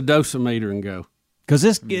get us a dosimeter and go. Because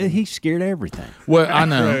he's scared of everything. Well, I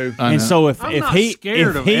know. And so if he's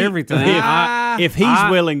scared of everything, if he's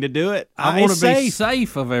willing to do it, I want to be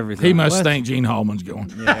safe of everything. He must think Gene Hallman's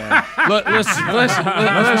going. Yeah. Listen. Must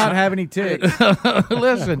not have any ticks.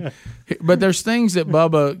 Listen, but there's things that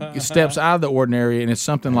Bubba steps out of the ordinary, and it's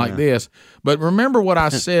something like this. But remember what I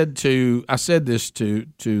said this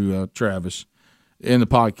to Travis. In the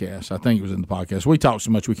podcast. I think it was in the podcast. We talked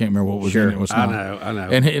so much we can't remember what was in it. What's not. I know.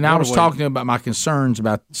 And I was talking about my concerns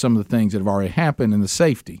about some of the things that have already happened and the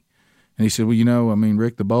safety. And he said, well,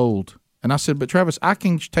 Rick the Bold. And I said, but Travis, I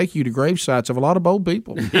can take you to grave sites of a lot of bold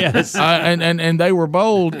people. Yes. And they were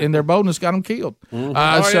bold, and their boldness got them killed.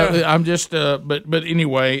 Mm-hmm. I'm just, but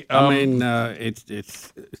anyway.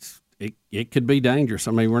 It could be dangerous.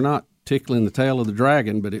 I mean, we're not tickling the tail of the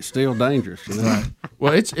dragon, but it's still dangerous. You know? Right.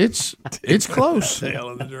 Well, it's close. Tail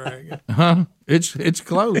of the dragon. Huh? It's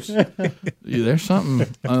close. There's something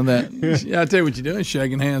on that. Yeah, I tell you what you're doing,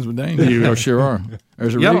 shaking hands with danger. You sure are.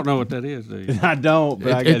 Y'all don't know what that is, do you? I don't.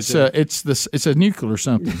 But it's a nuclear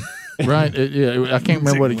something, right? I can't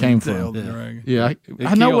remember what it came from. Yeah,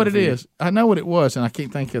 I know what it is. I know what it was, and I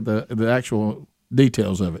can't think of the actual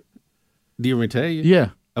details of it. Do you want me to tell you? Yeah.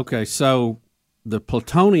 Okay, so the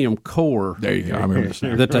plutonium core there you go. I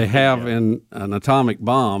remember that they have in an atomic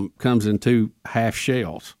bomb comes in 2 half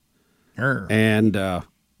shells. and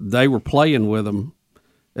they were playing with them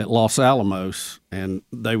at Los Alamos, and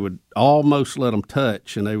they would almost let them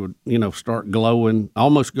touch, and they would, start glowing,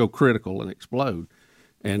 almost go critical and explode.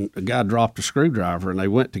 And a guy dropped a screwdriver, and they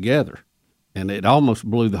went together, and it almost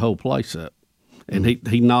blew the whole place up. And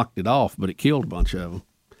he knocked it off, but it killed a bunch of them.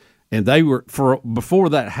 And they were before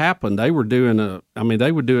that happened. They were doing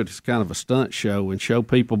they would do it as kind of a stunt show and show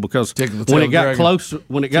people, because when it got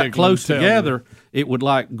close together, it would,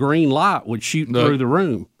 like, green light would shoot through the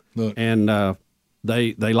room, and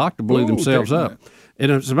they like to blow themselves up.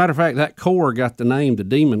 And as a matter of fact, that core got the name the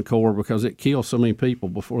Demon Core because it killed so many people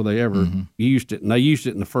before they ever used it. And they used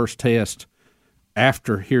it in the first test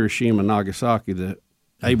after Hiroshima and Nagasaki, the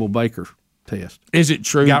Abel Baker test. Is it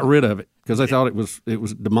true? Got rid of it because they thought it was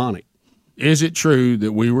demonic. Is it true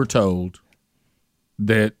that we were told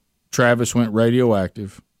that Travis went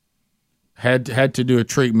radioactive, had to do a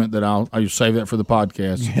treatment that I'll save that for the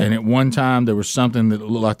podcast, and at one time there was something that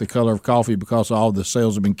looked like the color of coffee because all the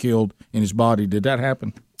cells had been killed in his body? Did that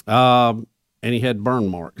happen? And he had burn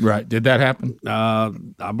marks. Right. Did that happen?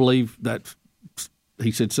 I believe that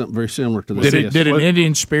he said something very similar to this. Did an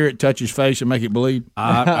Indian spirit touch his face and make it bleed?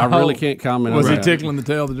 I really can't comment on that. Was he tickling the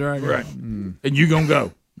tail of the dragon? Right. And you going to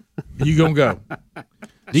go. You going to go.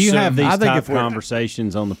 Do you have these type of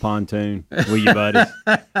conversations on the pontoon with your buddies?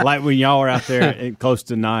 Like when y'all are out there close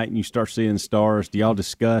to night and you start seeing stars, do y'all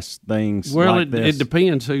discuss things like this? It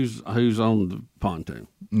depends who's on the pontoon.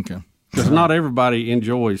 Okay. Because not everybody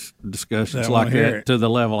enjoys discussions like that to the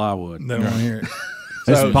level I would. They don't want to hear it.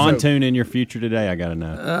 Is pontoon in your future today? I got to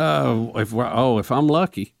know. If I'm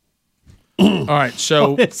lucky. All right,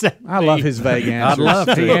 so I love his vague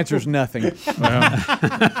answers. He answers nothing. Well,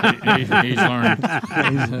 he's learned.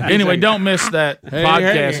 Anyway, don't miss that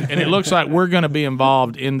podcast. And it looks like we're going to be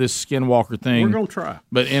involved in this Skinwalker thing. We're going to try,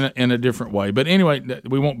 but in a different way. But anyway,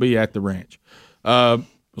 we won't be at the ranch.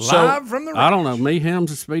 Live from the ranch. I don't know. Me, Hems,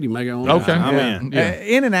 and Speedy may go on.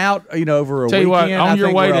 Okay, in and out. Over a Tell you weekend. what, on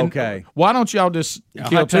your way, okay. Why don't y'all just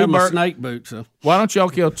kill two birds? Snake boots. So. Why don't y'all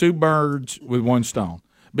kill two birds with one stone?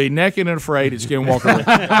 Be naked and afraid at Skinwalker.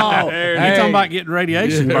 You're talking about getting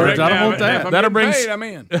radiation birds. I don't want that. That'll bring. I'm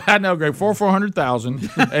in. I know, Greg. 400,000,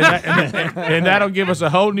 and that'll give us a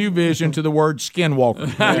whole new vision to the word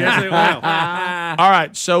Skinwalker. Yes, it will. All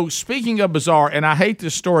right. So speaking of bizarre, and I hate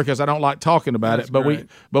this story because I don't like talking about it,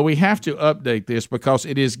 but we have to update this because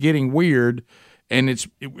it is getting weird, and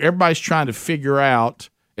everybody's trying to figure out.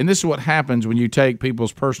 And this is what happens when you take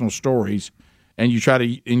people's personal stories and you you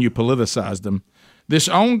politicize them. This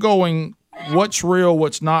ongoing what's real,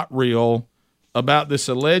 what's not real about this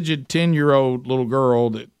alleged 10-year-old little girl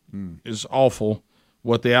that is awful,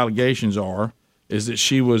 what the allegations are, is that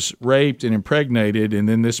she was raped and impregnated, and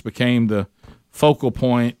then this became the focal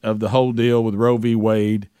point of the whole deal with Roe v.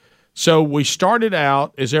 Wade. So we started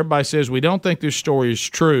out, as everybody says, we don't think this story is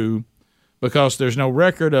true because there's no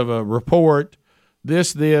record of a report,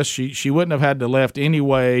 she wouldn't have had to left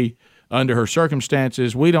anyway under her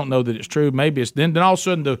circumstances. We don't know that it's true. Maybe it's then all of a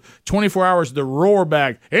sudden the 24 hours, the roar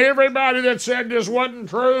back, everybody that said this wasn't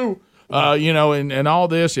true, and all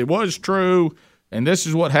this, it was true, and this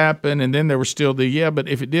is what happened. And then there was still but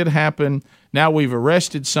if it did happen, now we've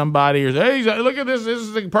arrested somebody, or hey, look at this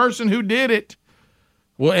is the person who did it.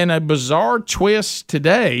 Well, in a bizarre twist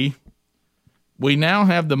today, we now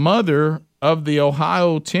have the mother of the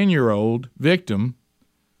Ohio 10-year-old victim.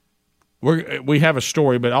 We have a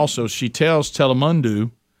story, but also she tells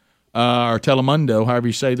Telemundo, or Telemundo, however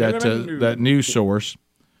you say that, that news source,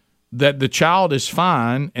 that the child is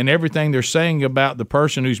fine and everything they're saying about the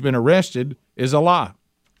person who's been arrested is a lie.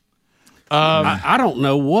 I don't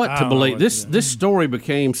know what to believe. This story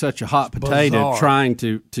became such a hot potato, trying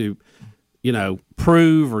to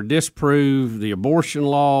prove or disprove the abortion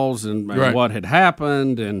laws and what had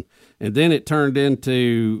happened, and then it turned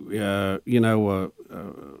into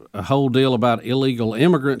a whole deal about illegal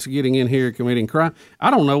immigrants getting in here committing crime. I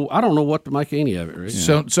don't know what to make any of it. Really.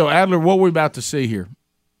 So Adler, what are we about to see here?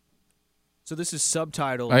 So this is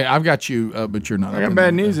subtitled. Hey, I've got you, but you're not. I got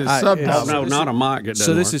bad news. It's subtitled. No, not a mic.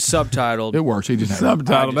 So this is subtitled. It works. He just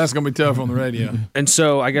subtitled. That's going to be tough on the radio. And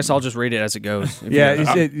so I guess I'll just read it as it goes.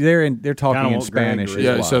 They're talking in Spanish.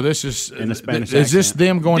 Yeah. So this is in a Spanish. Is this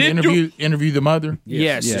them going to interview the mother?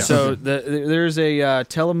 Yes. Yes. So there's a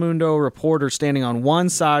Telemundo reporter standing on one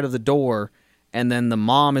side of the door, and then the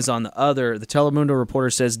mom is on the other. The Telemundo reporter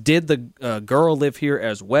says, "Did the girl live here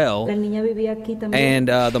as well?" And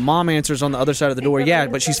the mom answers on the other side of the door, "Yeah,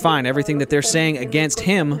 but she's fine. Everything that they're saying against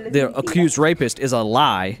him, the accused rapist, is a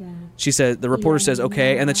lie. She said, the reporter says,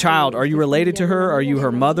 okay. And the child, are you related to her? Are you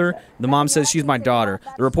her mother? The mom says, she's my daughter.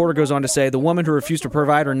 The reporter goes on to say, the woman who refused to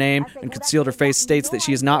provide her name and concealed her face states that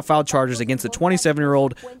she has not filed charges against the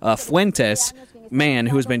 27-year-old Fuentes man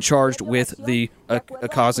who has been charged with the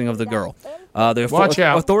causing of the girl. Watch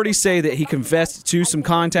out. Authorities say that he confessed to some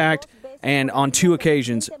contact and on 2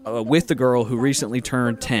 occasions with the girl who recently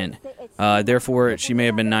turned 10. Therefore, she may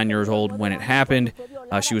have been 9 years old when it happened.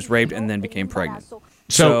 She was raped and then became pregnant.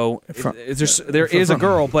 So there is a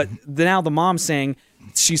girl, but now the mom's saying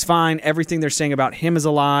she's fine. Everything they're saying about him is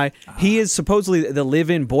a lie. He is supposedly the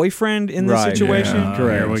live-in boyfriend in this situation. Yeah,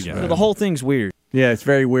 correct. Here we go. So the whole thing's weird. Yeah, it's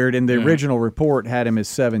very weird. And the original report had him as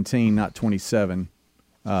 17, not 27.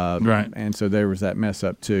 Right. And so there was that mess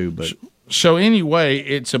up too. But so anyway,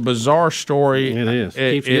 it's a bizarre story. It is.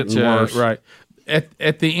 Keeps getting worse. Right.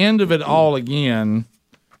 At the end of it all again,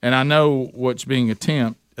 and I know what's being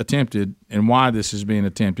attempted and why this is being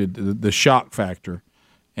attempted, the shock factor.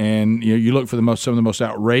 And you look for some of the most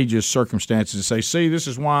outrageous circumstances and say, see, this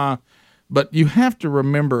is why. But you have to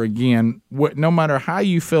remember, again, no matter how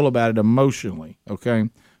you feel about it emotionally, okay,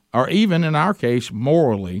 or even in our case,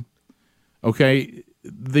 morally, okay,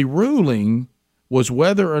 the ruling was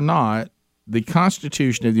whether or not the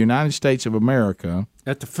Constitution of the United States of America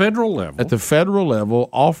at the federal level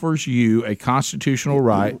offers you a constitutional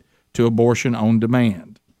right to abortion on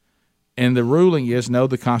demand. And the ruling is no,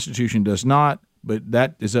 the Constitution does not, but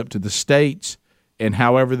that is up to the states and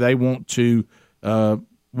however they want to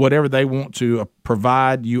whatever they want to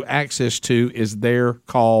provide you access to is their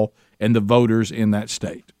call and the voters in that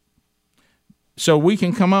state. So we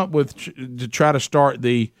can come up with to try to start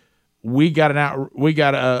we got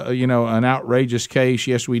an outrageous case.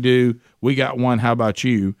 Yes, we do. We got one. How about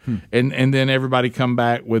you? And then everybody come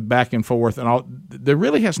back with back and forth and all. There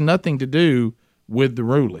really has nothing to do with the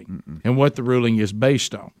ruling and what the ruling is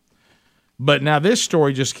based on. But now this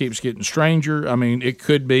story just keeps getting stranger. I mean, it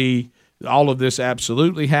could be all of this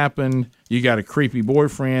absolutely happened. You got a creepy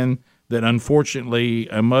boyfriend that unfortunately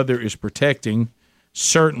a mother is protecting.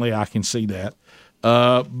 Certainly I can see that.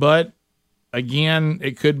 But again,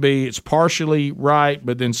 it could be it's partially right,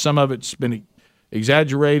 but then some of it's been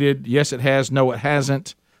exaggerated. Yes, it has. No, it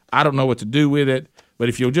hasn't. I don't know what to do with it. But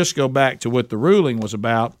if you'll just go back to what the ruling was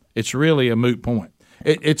about, it's really a moot point.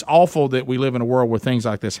 It's awful that we live in a world where things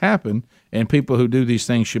like this happen, and people who do these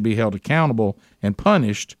things should be held accountable and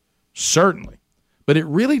punished, certainly. But it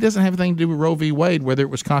really doesn't have anything to do with Roe v. Wade, whether it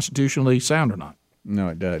was constitutionally sound or not. No,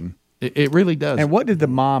 it doesn't. It really does. And what did the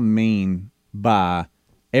mom mean by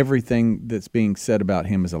everything that's being said about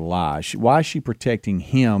him is a lie? Why is she protecting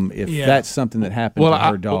him if that's something that happened to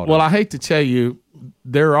her daughter? Well, I hate to tell you,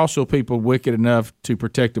 there are also people wicked enough to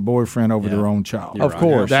protect a boyfriend over their own child. Of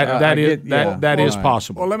course. That is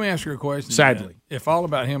possible. Well, let me ask you a question. Sadly. If all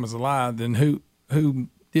about him is a lie, then who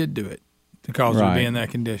did do it to cause her to be in that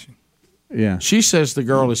condition? Yeah. She says the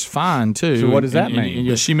girl is fine, too. So what does that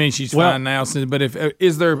mean? She means she's fine now. But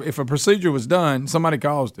if a procedure was done, somebody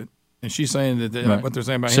caused it. And she's saying that what they're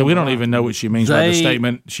saying about him. So we don't even know what she means by the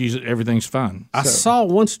statement. Everything's fine. I saw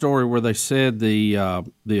one story where they said the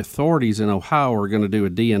authorities in Ohio are going to do a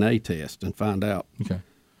DNA test and find out. Okay,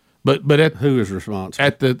 but who is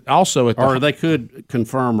responsible? Or they could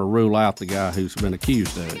confirm or rule out the guy who's been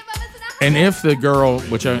accused of it. And if the girl,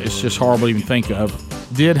 which it's just horrible to even think of,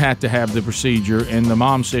 did have to have the procedure, and the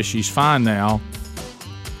mom says she's fine now,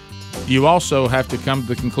 you also have to come to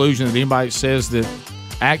the conclusion that anybody that says that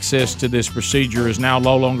access to this procedure is now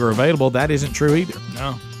no longer available, that isn't true either.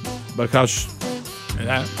 No, because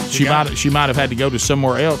she might have had to go to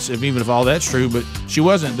somewhere else, even if all that's true. But she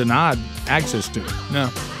wasn't denied access to it.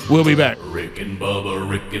 No. We'll be back. Rick and Bubba,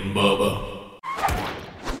 Rick and Bubba.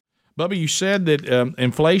 Bubba, you said that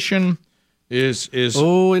inflation is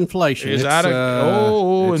inflation. Is it's, out of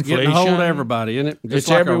it's inflation. Getting a hold of everybody, isn't it? Just it's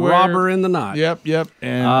like everywhere. A robber in the night. Yep.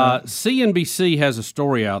 And CNBC has a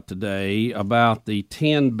story out today about the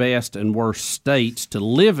 10 best and worst states to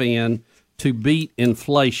live in to beat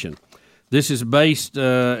inflation. This is based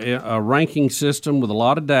a ranking system with a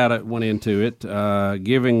lot of data that went into it,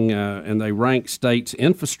 and they rank states'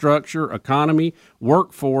 infrastructure, economy,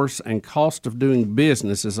 workforce, and cost of doing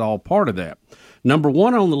business is all part of that. Number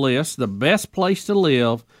one on the list, the best place to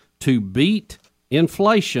live to beat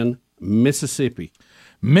inflation, Mississippi.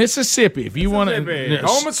 Mississippi, if you want to,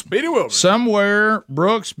 home of Speedy Wilbur. Somewhere,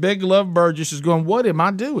 Brooks, Big Love Burgess is going, what am I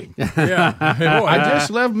doing? Yeah, I just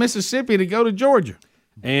left Mississippi to go to Georgia.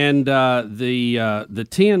 And the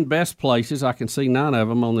 10 best places, I can see 9 of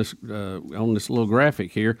them on this little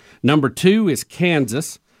graphic here. Number 2 is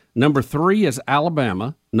Kansas. Number 3 is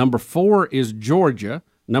Alabama. Number 4 is Georgia.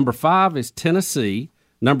 Number 5 is Tennessee.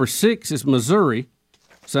 Number 6 is Missouri.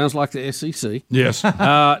 Sounds like the SEC. Yes.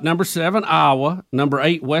 Number 7, Iowa. Number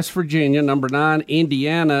 8, West Virginia. Number 9,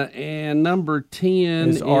 Indiana. And number 10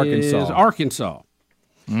 is Arkansas.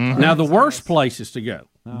 Mm-hmm. Now, the worst places to go,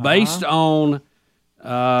 based on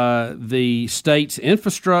the state's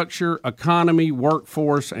infrastructure, economy,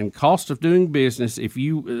 workforce, and cost of doing business,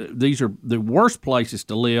 these are the worst places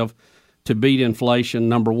to live to beat inflation.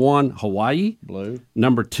 Number 1, Hawaii. Blue.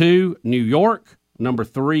 Number 2, New York. Number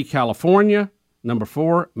 3, California. Number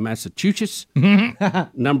 4, Massachusetts.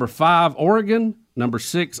 Number 5, Oregon. Number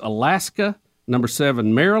 6, Alaska. Number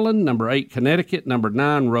 7, Maryland. Number 8, Connecticut. Number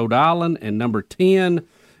 9, Rhode Island. And number 10,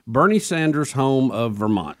 Bernie Sanders' home of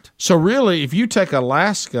Vermont. So really, if you take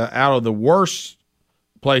Alaska out of the worst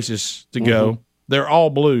places to go, they're all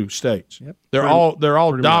blue states. Yep. They're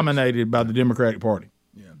all dominated by the Democratic Party.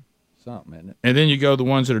 Yeah, something, isn't it? And then you go the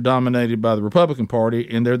ones that are dominated by the Republican Party,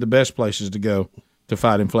 and they're the best places to go to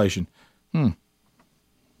fight inflation. And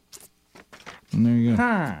there you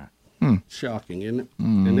go. Shocking, isn't it?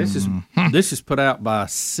 And this is put out by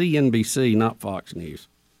CNBC, not Fox News.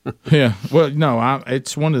 Yeah, well, no,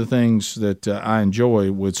 it's one of the things that I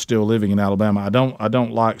enjoy with still living in Alabama. I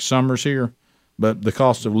don't like summers here, but the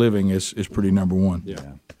cost of living is pretty number one.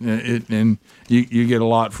 Yeah, and you get a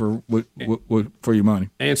lot for your money.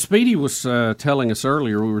 And Speedy was telling us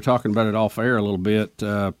earlier, we were talking about it off air a little bit,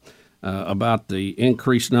 about the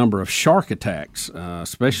increased number of shark attacks,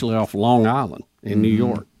 especially off Long Island in New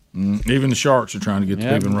York. Even the sharks are trying to get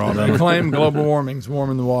the people raw. They claim global warming's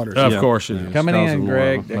warming the waters. Of course it is. Coming in,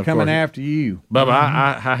 Greg. They're coming after you. Bubba,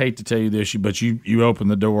 I hate to tell you this, but you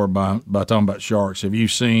opened the door by talking about sharks. Have you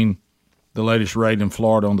seen the latest raid in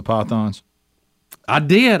Florida on the pythons? I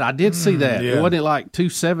did see that. Yeah. Wasn't it like 2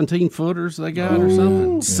 17-footers they got or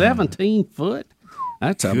something? 17-foot?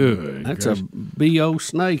 That's a B.O.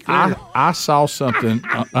 snake. I saw something.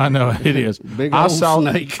 I know it is. Big old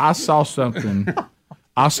snake. I saw something.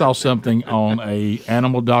 I saw something on a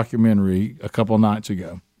animal documentary a couple of nights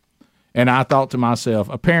ago, and I thought to myself,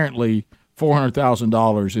 apparently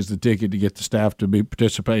 $400,000 is the ticket to get the staff to be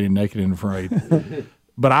participating Naked and Afraid.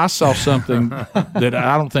 But I saw something that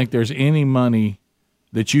I don't think there's any money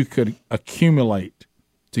that you could accumulate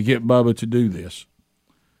to get Bubba to do this.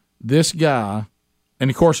 This guy, and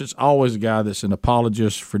of course it's always a guy that's an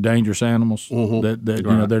apologist for dangerous animals, that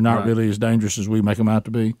they're not really as dangerous as we make them out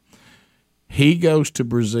to be. He goes to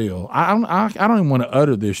Brazil. I don't even want to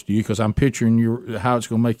utter this to you because I'm picturing how it's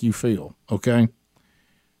going to make you feel, okay?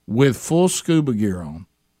 With full scuba gear on.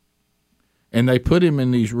 And they put him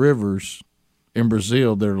in these rivers in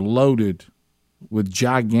Brazil. They're loaded with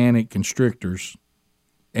gigantic constrictors.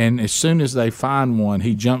 And as soon as they find one,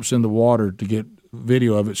 he jumps in the water to get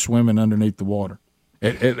video of it swimming underneath the water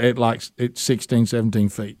at 16, 17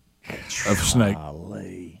 feet of snake.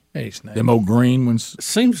 Hey, snake. Them old green ones.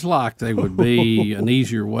 Seems like they would be an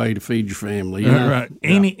easier way to feed your family. You know? Right.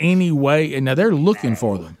 Any way, and now they're looking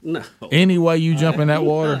for them. No. Any way you jump in that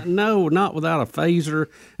water? No, not without a phaser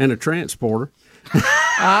and a transporter.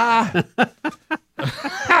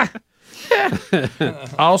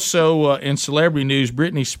 Also, in celebrity news,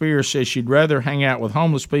 Britney Spears says she'd rather hang out with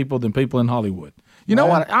homeless people than people in Hollywood. You know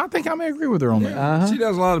what? I think I may agree with her on that. She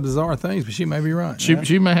does a lot of bizarre things, but she may be right.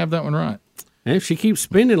 She may have that one right. And if she keeps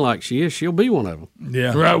spending like she is, she'll be one of them.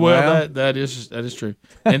 Yeah, right. Well, that is true.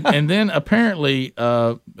 And then apparently,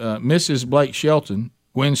 Mrs. Blake Shelton,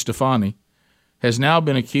 Gwen Stefani, has now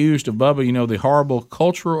been accused of, Bubba, the horrible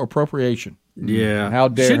cultural appropriation. Yeah, how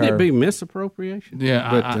dare Shouldn't her? it be misappropriation?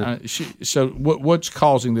 Yeah, but, so what's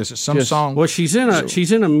causing this? It's some song. Well, she's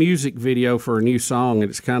in a music video for a new song,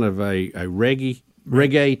 and it's kind of a reggae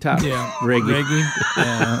type. Reggae.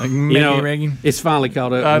 Reggae. It's finally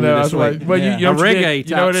caught up. I know. That's right. Well, a reggae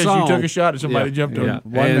type song. You took a shot at somebody, jumped on it.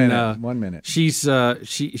 1 minute. She's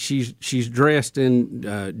dressed in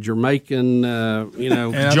Jamaican,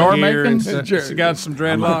 Jarmaican. She got some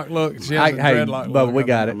dreadlock look. She has dreadlock but we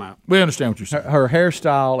got it. We understand what you're saying. Her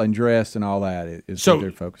hairstyle and dress and all that is what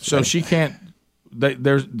they're focused on. So she can't. I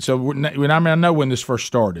know when this first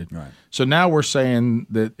started. Right. So now we're saying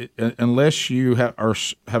that unless you have a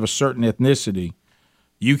certain ethnicity,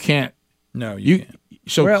 you can't. No, you can't.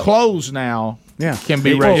 So clothes now can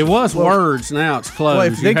be racist. It was words, now it's clothes. Well,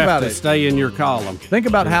 if you think have about to it, stay in your column. Think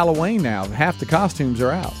about Halloween now. Half the costumes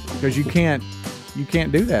are out because you can't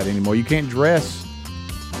do that anymore. You can't dress.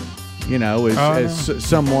 As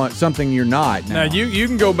something you're not now. Now you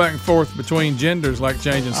can go back and forth between genders like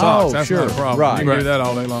changing socks. That's sure. not a problem. Right. You can do that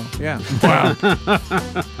all day long. Yeah.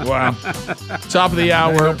 Wow. Top of the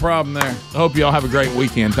hour. No problem there. I hope you all have a great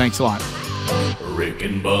weekend. Thanks a lot. Rick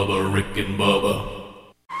and Bubba, Rick and Bubba.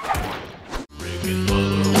 Rick and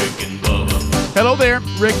Bubba. Hello there,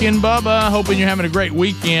 Rick and Bubba. Hoping you're having a great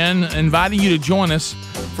weekend. Inviting you to join us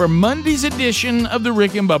for Monday's edition of the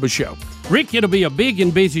Rick and Bubba Show. Rick, it'll be a big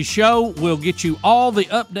and busy show. We'll get you all the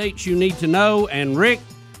updates you need to know. And, Rick,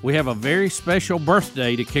 we have a very special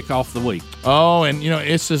birthday to kick off the week. Oh, and,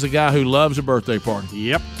 this is a guy who loves a birthday party.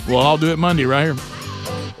 Yep. We'll all do it Monday right here.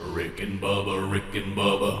 Rick and Bubba, Rick and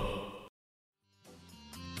Bubba.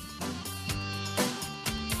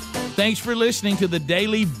 Thanks for listening to the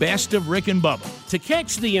daily Best of Rick and Bubba. To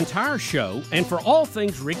catch the entire show and for all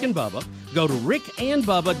things Rick and Bubba, go to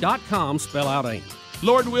rickandbubba.com, spell out AIM.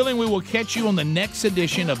 Lord willing, we will catch you on the next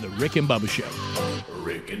edition of the Rick and Bubba Show.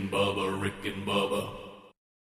 Rick and Bubba, Rick and Bubba.